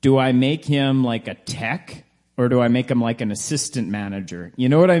 Do I make him a tech, or do I make him an assistant manager? You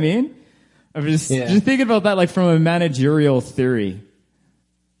know what I mean? I'm just thinking about that from a managerial theory.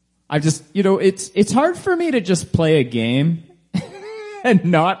 I just, it's hard for me to just play a game and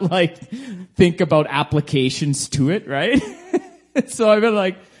not think about applications to it, right? So I've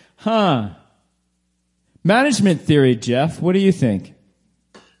been management theory, Jeff, what do you think?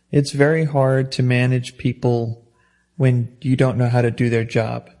 It's very hard to manage people when you don't know how to do their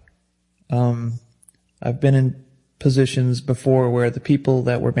job. I've been in positions before where the people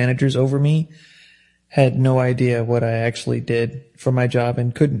that were managers over me had no idea what I actually did for my job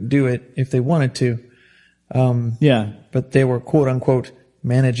and couldn't do it if they wanted to. But they were quote unquote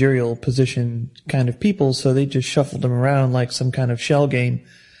managerial position kind of people, so they just shuffled them around like some kind of shell game.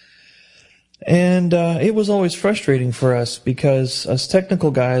 And it was always frustrating for us because us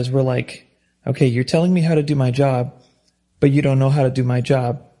technical guys were like, okay, you're telling me how to do my job, but you don't know how to do my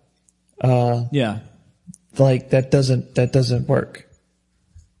job. That doesn't work.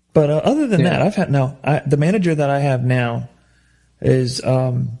 But other than that, the manager that I have now has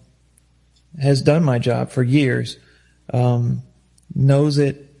done my job for years. Knows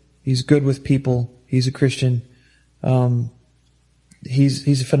it. He's good with people. He's a Christian.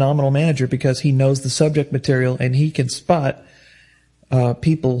 He's a phenomenal manager because he knows the subject material and he can spot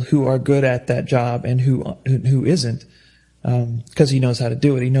people who are good at that job and who isn't, because he knows how to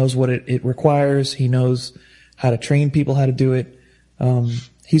do it. He knows what it requires. He knows how to train people how to do it.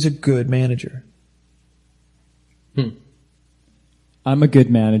 He's a good manager. I'm a good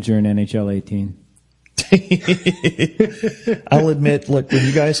manager in NHL 18. I'll admit, look, when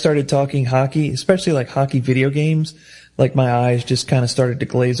you guys started talking hockey, especially hockey video games, my eyes just kind of started to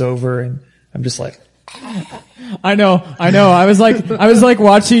glaze over, and I'm just like, I know. I was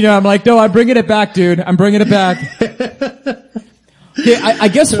watching, I'm like, no, I'm bringing it back, dude. I'm bringing it back. Okay, I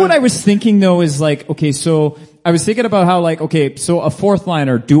guess what I was thinking though is okay, so I was thinking about how so a fourth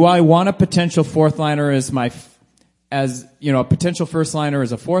liner, do I want a potential fourth liner as a potential first liner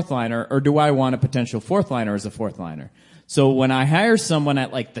as a fourth liner, or do I want a potential fourth liner as a fourth liner? So when I hire someone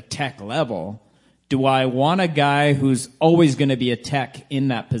at the tech level, do I want a guy who's always going to be a tech in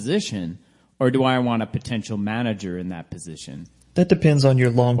that position, or do I want a potential manager in that position? That depends on your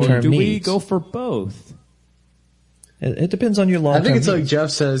long-term needs. Or do we go for both? It depends on your long-term I think it's needs. like Jeff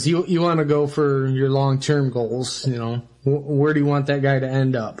says, you want to go for your long-term goals, Where do you want that guy to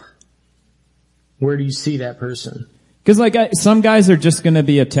end up? Where do you see that person? Because some guys are just going to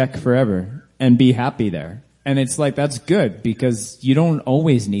be a tech forever and be happy there. And it's that's good because you don't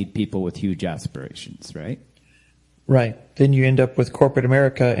always need people with huge aspirations, right? Right. Then you end up with corporate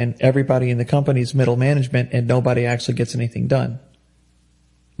America and everybody in the company's middle management and nobody actually gets anything done.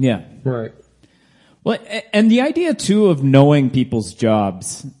 Yeah. Right. Well, and the idea too of knowing people's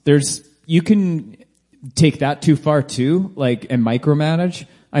jobs, you can take that too far too, and micromanage.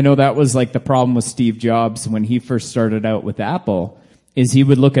 I know that was the problem with Steve Jobs when he first started out with Apple, is he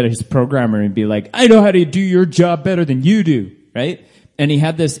would look at his programmer and be like, I know how to do your job better than you do, right? And he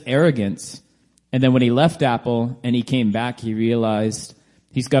had this arrogance. And then when he left Apple and he came back, he realized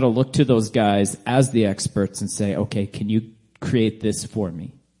he's got to look to those guys as the experts and say, okay, can you create this for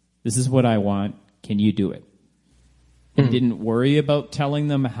me? This is what I want. Can you do it? He didn't worry about telling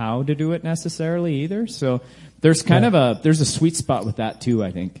them how to do it necessarily either. So there's there's a sweet spot with that too,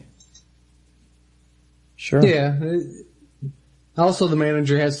 I think. Sure. Yeah. Also, the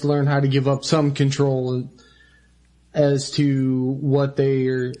manager has to learn how to give up some control as to what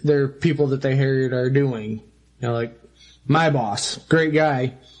their people that they hired are doing. My boss, great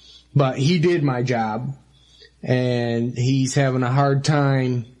guy, but he did my job, and he's having a hard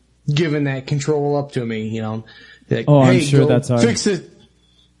time giving that control up to me. I'm sure that's hard.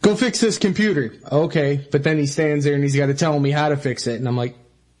 go fix this computer. Okay. But then he stands there and he's got to tell me how to fix it. And I'm like,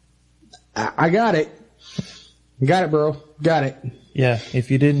 I got it. Got it, bro. Got it. Yeah, if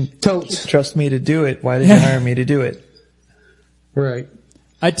you didn't Totes. trust me to do it, why did you hire me to do it? Right.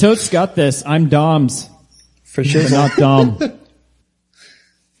 I totes got this. I'm Dom's. For sure. But not Dom.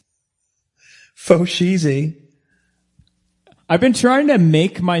 Faux cheesy. I've been trying to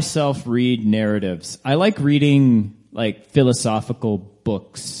make myself read narratives. I like reading like philosophical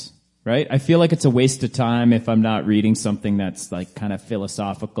books, right? I feel like it's a waste of time if I'm not reading something that's like kind of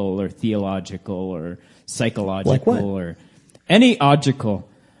philosophical or theological or psychological Like what? or any logical.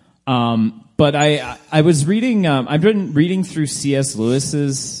 But I was reading, I've been reading through C.S.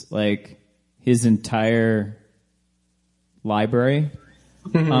 Lewis's, like, his entire library.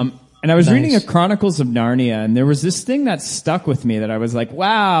 And I was reading a Chronicles of Narnia, and there was this thing that stuck with me that I was like,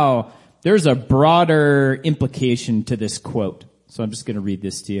 wow, there's a broader implication to this quote. So I'm just going to read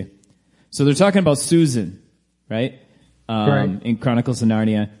this to you. So they're talking about Susan, right? Right. In Chronicles of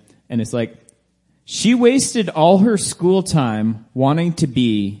Narnia. And it's like, she wasted all her school time wanting to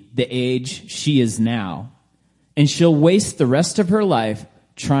be the age she is now, and she'll waste the rest of her life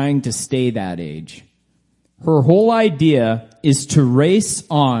trying to stay that age. Her whole idea is to race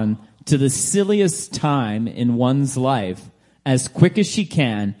on to the silliest time in one's life as quick as she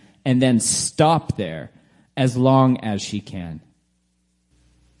can and then stop there as long as she can.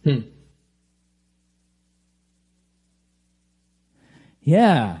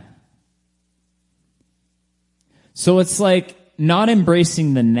 Yeah. So it's like not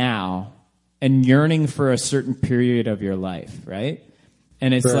embracing the now and yearning for a certain period of your life, right?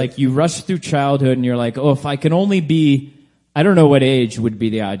 And it's Right. like you rush through childhood and you're like, oh, if I can only be, I don't know what age would be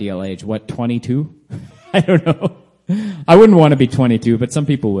the ideal age. What, 22? I don't know. I wouldn't want to be 22, but some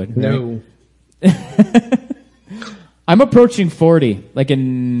people would. Right? No. I'm approaching 40, like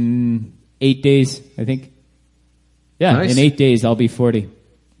in 8 days, I think. Yeah, Nice. in 8 days I'll be 40.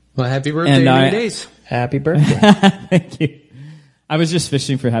 Well, happy birthday And in I- 8 days. Happy birthday. Thank you. I was just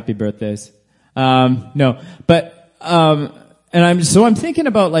fishing for happy birthdays. No, but, and I'm thinking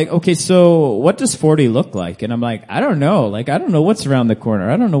about like, okay, so what does 40 look like? And I'm like, I don't know. Like, I don't know what's around the corner.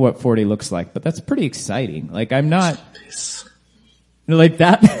 I don't know what 40 looks like, but that's pretty exciting. Like, I'm not like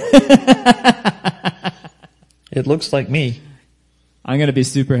that. It looks like me. I'm going to be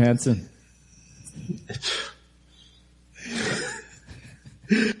super handsome.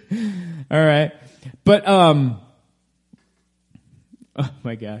 All right. But, oh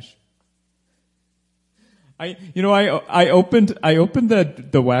my gosh. I opened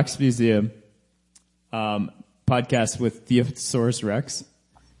the Wax Museum, podcast with Theosaurus Rex.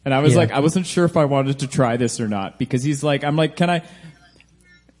 And I was like, I wasn't sure if I wanted to try this or not because he's like, I'm like, can I,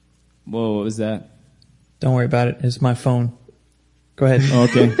 whoa, what was that? Don't worry about it. It's my phone. Go ahead.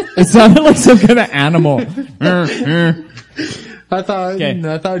 Okay. It sounded like some kind of animal. I thought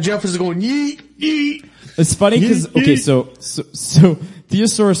Okay. Jeff was going yeet yeet. It's funny because, okay, so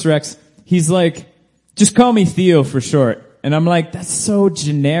Theosaurus Rex, he's like, just call me Theo for short. And I'm like, that's so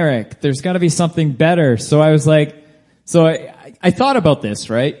generic. There's gotta be something better. So I was like, so I thought about this,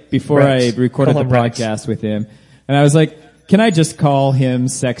 right? Before Rex. I recorded Call the him Rex. podcast with him. And I was like, can I just call him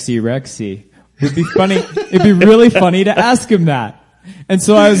Sexy Rexy? It'd be funny, it'd be really funny to ask him that. And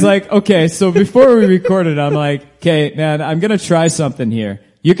so I was like, okay, so before we recorded, I'm like, okay, man, I'm gonna try something here.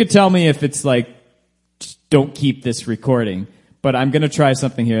 You could tell me if it's like, don't keep this recording, but I'm gonna try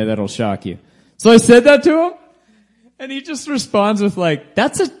something here that'll shock you. So I said that to him, and he just responds with like,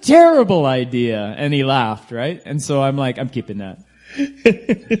 that's a terrible idea, and he laughed, right? And so I'm like, I'm keeping that.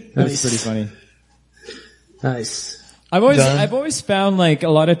 That's pretty funny. Nice. I've Done. always found like a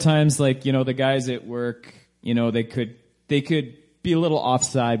lot of times like, you know, the guys at work, you know, they could be a little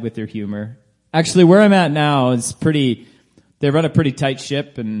offside with their humor. Actually, where I'm at now is they run a pretty tight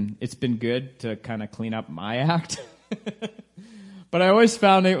ship and it's been good to kind of clean up my act. But I always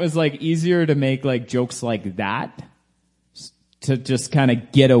found it was like easier to make like jokes like that to just kind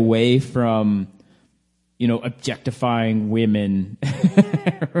of get away from, you know, objectifying women.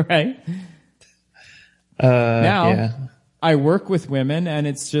 Right? Now, Yeah. I work with women and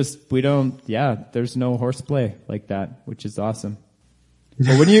it's just, there's no horseplay like that, which is awesome.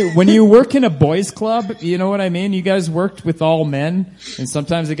 But when you work in a boys club, you know what I mean? You guys worked with all men and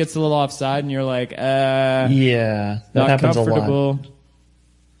sometimes it gets a little offside and you're like, Yeah. That not happens a lot. comfortable.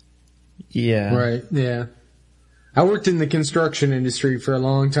 Yeah. Right. Yeah. I worked in the construction industry for a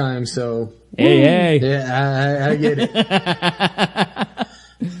long time, so Hey. yeah, I get it.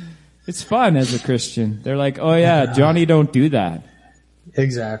 It's fun as a Christian. They're like, oh yeah, Johnny don't do that.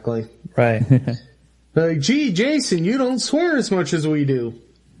 Exactly. Right. Like, gee, Jason, you don't swear as much as we do.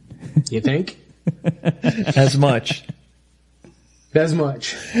 You think? As much. As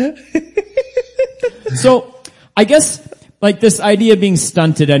much. So, I guess, like this idea of being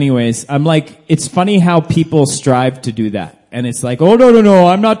stunted anyways, I'm like, it's funny how people strive to do that. And it's like, oh, no,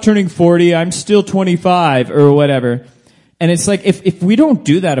 I'm not turning 40, I'm still 25, or whatever. And it's like, if we don't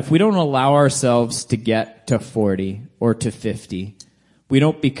do that, if we don't allow ourselves to get to 40 or to 50, we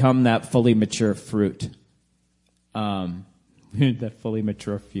don't become that fully mature fruit. That fully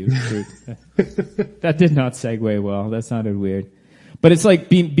mature fruit. That did not segue well. That sounded weird. But it's like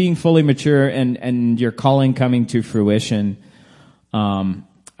being fully mature and your calling coming to fruition.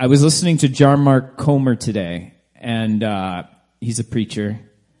 I was listening to John Mark Comer today, and he's a preacher,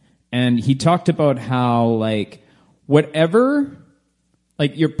 and he talked about how, like, whatever,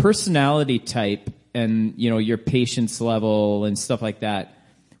 like, your personality type and, you know, your patience level and stuff like that,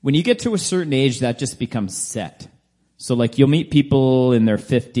 when you get to a certain age, that just becomes set. So, like, you'll meet people in their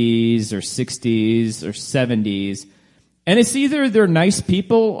 50s or 60s or 70s, and it's either they're nice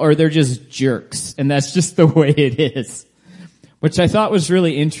people or they're just jerks, and that's just the way it is, which I thought was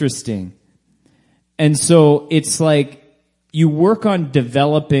really interesting. And so it's like you work on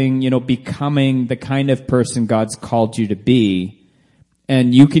developing, you know, becoming the kind of person God's called you to be,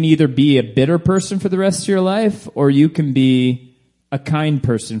 and you can either be a bitter person for the rest of your life or you can be a kind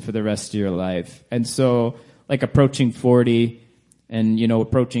person for the rest of your life. And so, like, approaching 40 and, you know,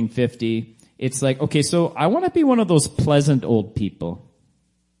 approaching 50, it's like, okay, so I want to be one of those pleasant old people.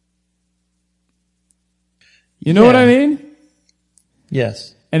 You know what I mean?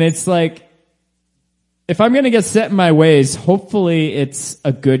 Yes. And it's like, if I'm going to get set in my ways, hopefully it's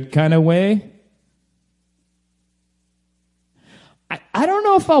a good kind of way. I don't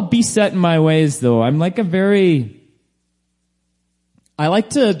know if I'll be set in my ways, though. I'm like I like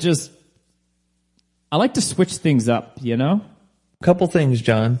to switch things up, you know? Couple things,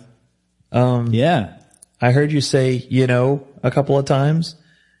 John. Yeah. I heard you say, you know, a couple of times.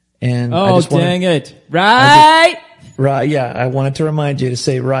 And I Oh, just wanted, dang it. Right? right. Yeah. I wanted to remind you to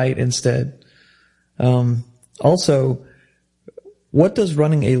say right instead. Also, what does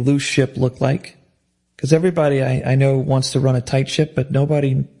running a loose ship look like? Because everybody I know wants to run a tight ship, but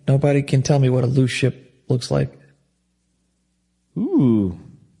nobody can tell me what a loose ship looks like. Ooh.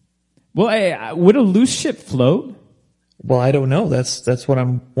 Well, would a loose ship float? Well, I don't know. That's what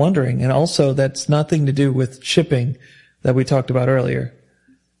I'm wondering. And also, that's nothing to do with shipping that we talked about earlier.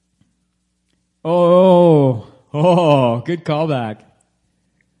 Oh, good callback.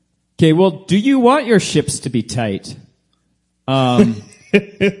 Okay, well, do you want your ships to be tight?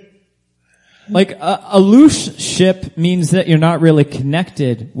 Like a loose ship means that you're not really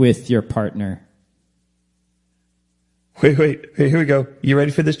connected with your partner. Wait, here we go. You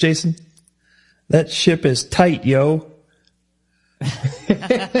ready for this, Jason? That ship is tight, yo.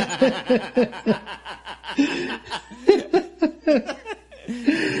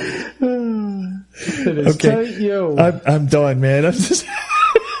 Okay. Tight, yo. I'm done, man. I'm just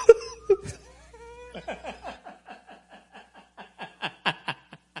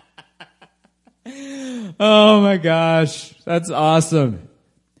Oh my gosh, that's awesome.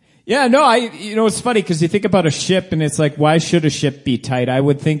 Yeah, no, it's funny because you think about a ship and it's like, why should a ship be tight? I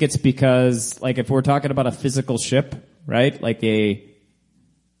would think it's because, like, if we're talking about a physical ship, right? Like a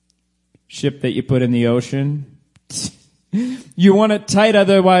ship that you put in the ocean, you want it tight,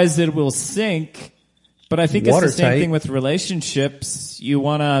 otherwise it will sink. But I think it's the same thing with relationships. You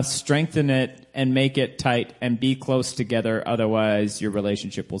want to strengthen it and make it tight and be close together, otherwise your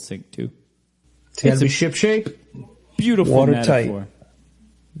relationship will sink too. It's got to be ship shape. Beautiful watertight. metaphor.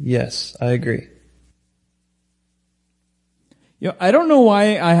 Yes, I agree. I don't know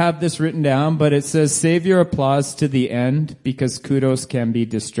why I have this written down, but it says save your applause to the end because kudos can be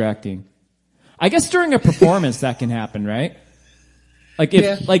distracting. I guess during a performance that can happen, right? Like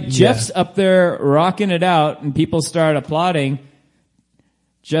if Jeff's up there rocking it out and people start applauding,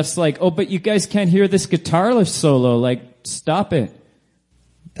 Jeff's like, "Oh, but you guys can't hear this guitar solo. Like, stop it."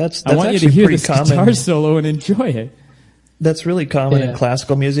 That's I want you to hear this guitar solo and enjoy it. That's really common in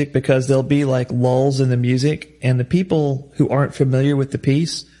classical music because there'll be like lulls in the music and the people who aren't familiar with the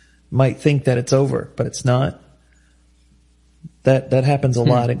piece might think that it's over, but it's not. That happens a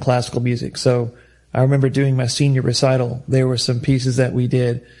lot in classical music. So I remember doing my senior recital. There were some pieces that we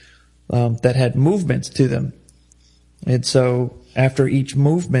did that had movements to them. And so after each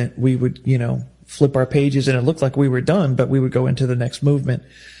movement, we would, flip our pages and it looked like we were done, but we would go into the next movement.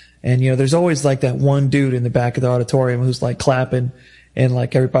 And, there's always like that one dude in the back of the auditorium who's like clapping and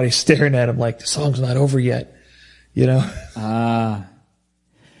like everybody's staring at him like the song's not over yet, And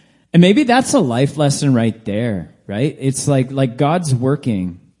maybe that's a life lesson right there, right? It's like God's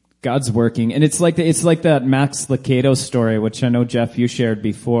working God's working. And it's like that Max Lucado story, which I know, Jeff, you shared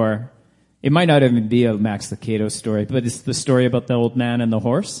before. It might not even be a Max Lucado story, but it's the story about the old man and the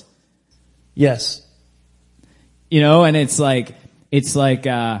horse. Yes. And it's like,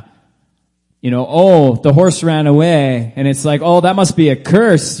 oh, the horse ran away. And it's like, oh, that must be a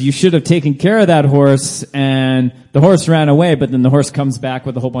curse. You should have taken care of that horse. And the horse ran away, but then the horse comes back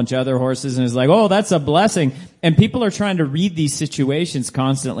with a whole bunch of other horses and is like, oh, that's a blessing. And people are trying to read these situations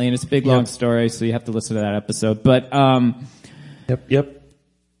constantly. And it's a big, long story, so you have to listen to that episode. But, Yep.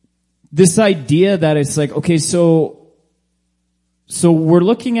 This idea that it's like, okay, so we're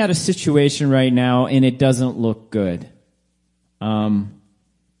looking at a situation right now and it doesn't look good. And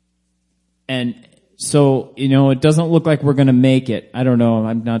so, it doesn't look like we're going to make it. I don't know.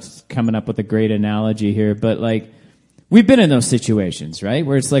 I'm not coming up with a great analogy here, but like, we've been in those situations, right?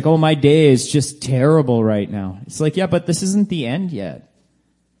 Where it's like, oh, my day is just terrible right now. It's like, yeah, but this isn't the end yet.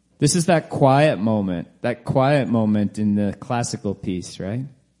 This is that quiet moment in the classical piece, right?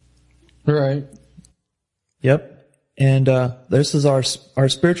 Right. Yep. And this is our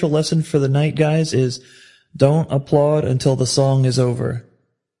spiritual lesson for the night, guys, is don't applaud until the song is over.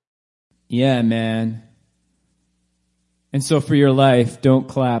 Yeah, man. And so for your life, don't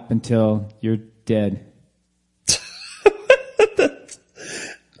clap until you're dead.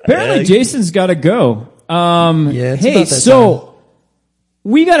 Apparently Jason's got to go. Hey, so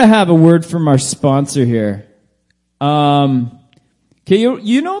we got to have a word from our sponsor here. Okay,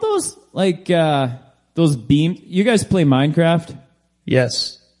 you know those those beams? You guys play Minecraft?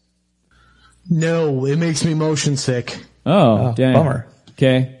 Yes. No, it makes me motion sick. Oh, dang. Bummer.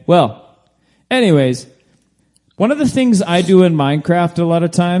 Okay. Well, anyways, one of the things I do in Minecraft a lot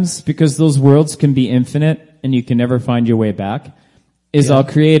of times, because those worlds can be infinite and you can never find your way back, is I'll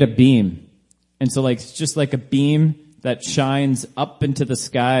create a beam. And so it's just like a beam that shines up into the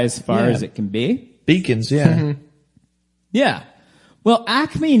sky as far as it can be. Beacons, yeah. Mm-hmm. Yeah. Well,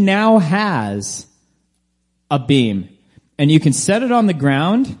 Acme now has a beam, and you can set it on the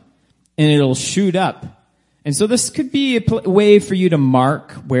ground and it'll shoot up. And so this could be a way for you to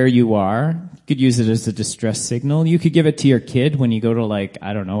mark where you are. You could use it as a distress signal. You could give it to your kid when you go to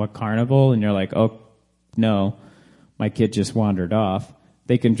a carnival and you're like, oh, no, my kid just wandered off.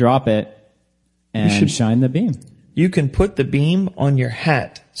 They can drop it and shine the beam. You can put the beam on your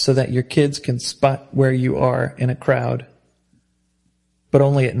hat so that your kids can spot where you are in a crowd, but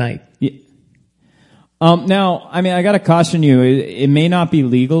only at night. Yeah. Now, I got to caution you. It may not be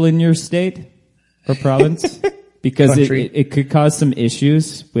legal in your state or province because it could cause some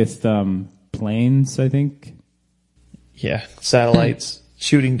issues with planes, I think. Yeah, satellites,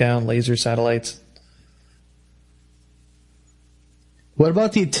 shooting down laser satellites. What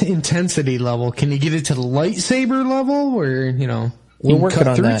about the intensity level? Can you get it to the lightsaber level where, we're working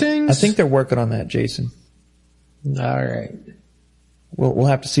on that. things? I think they're working on that, Jason. All right. We'll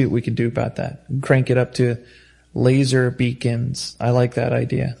have to see what we can do about that. Crank it up to laser beacons. I like that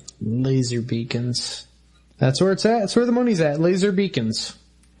idea. Laser beacons. That's where it's at. That's where the money's at. Laser beacons.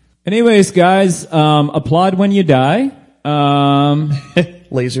 Anyways, guys, applaud when you die.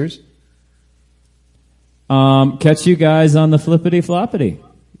 Lasers. Catch you guys on the flippity floppity.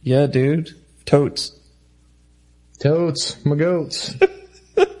 Yeah, dude. Totes. Totes. My goats.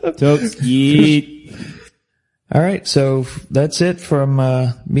 Totes. Yeet. All right, so that's it from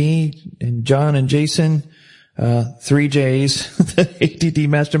me and John and Jason, 3 J's, the ADD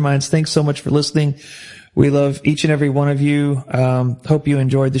Masterminds. Thanks so much for listening. We love each and every one of you. Hope you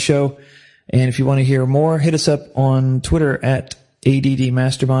enjoyed the show. And if you want to hear more, hit us up on Twitter at ADD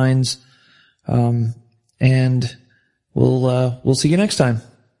Masterminds. And we'll see you next time.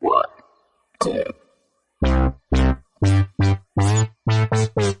 1, 2.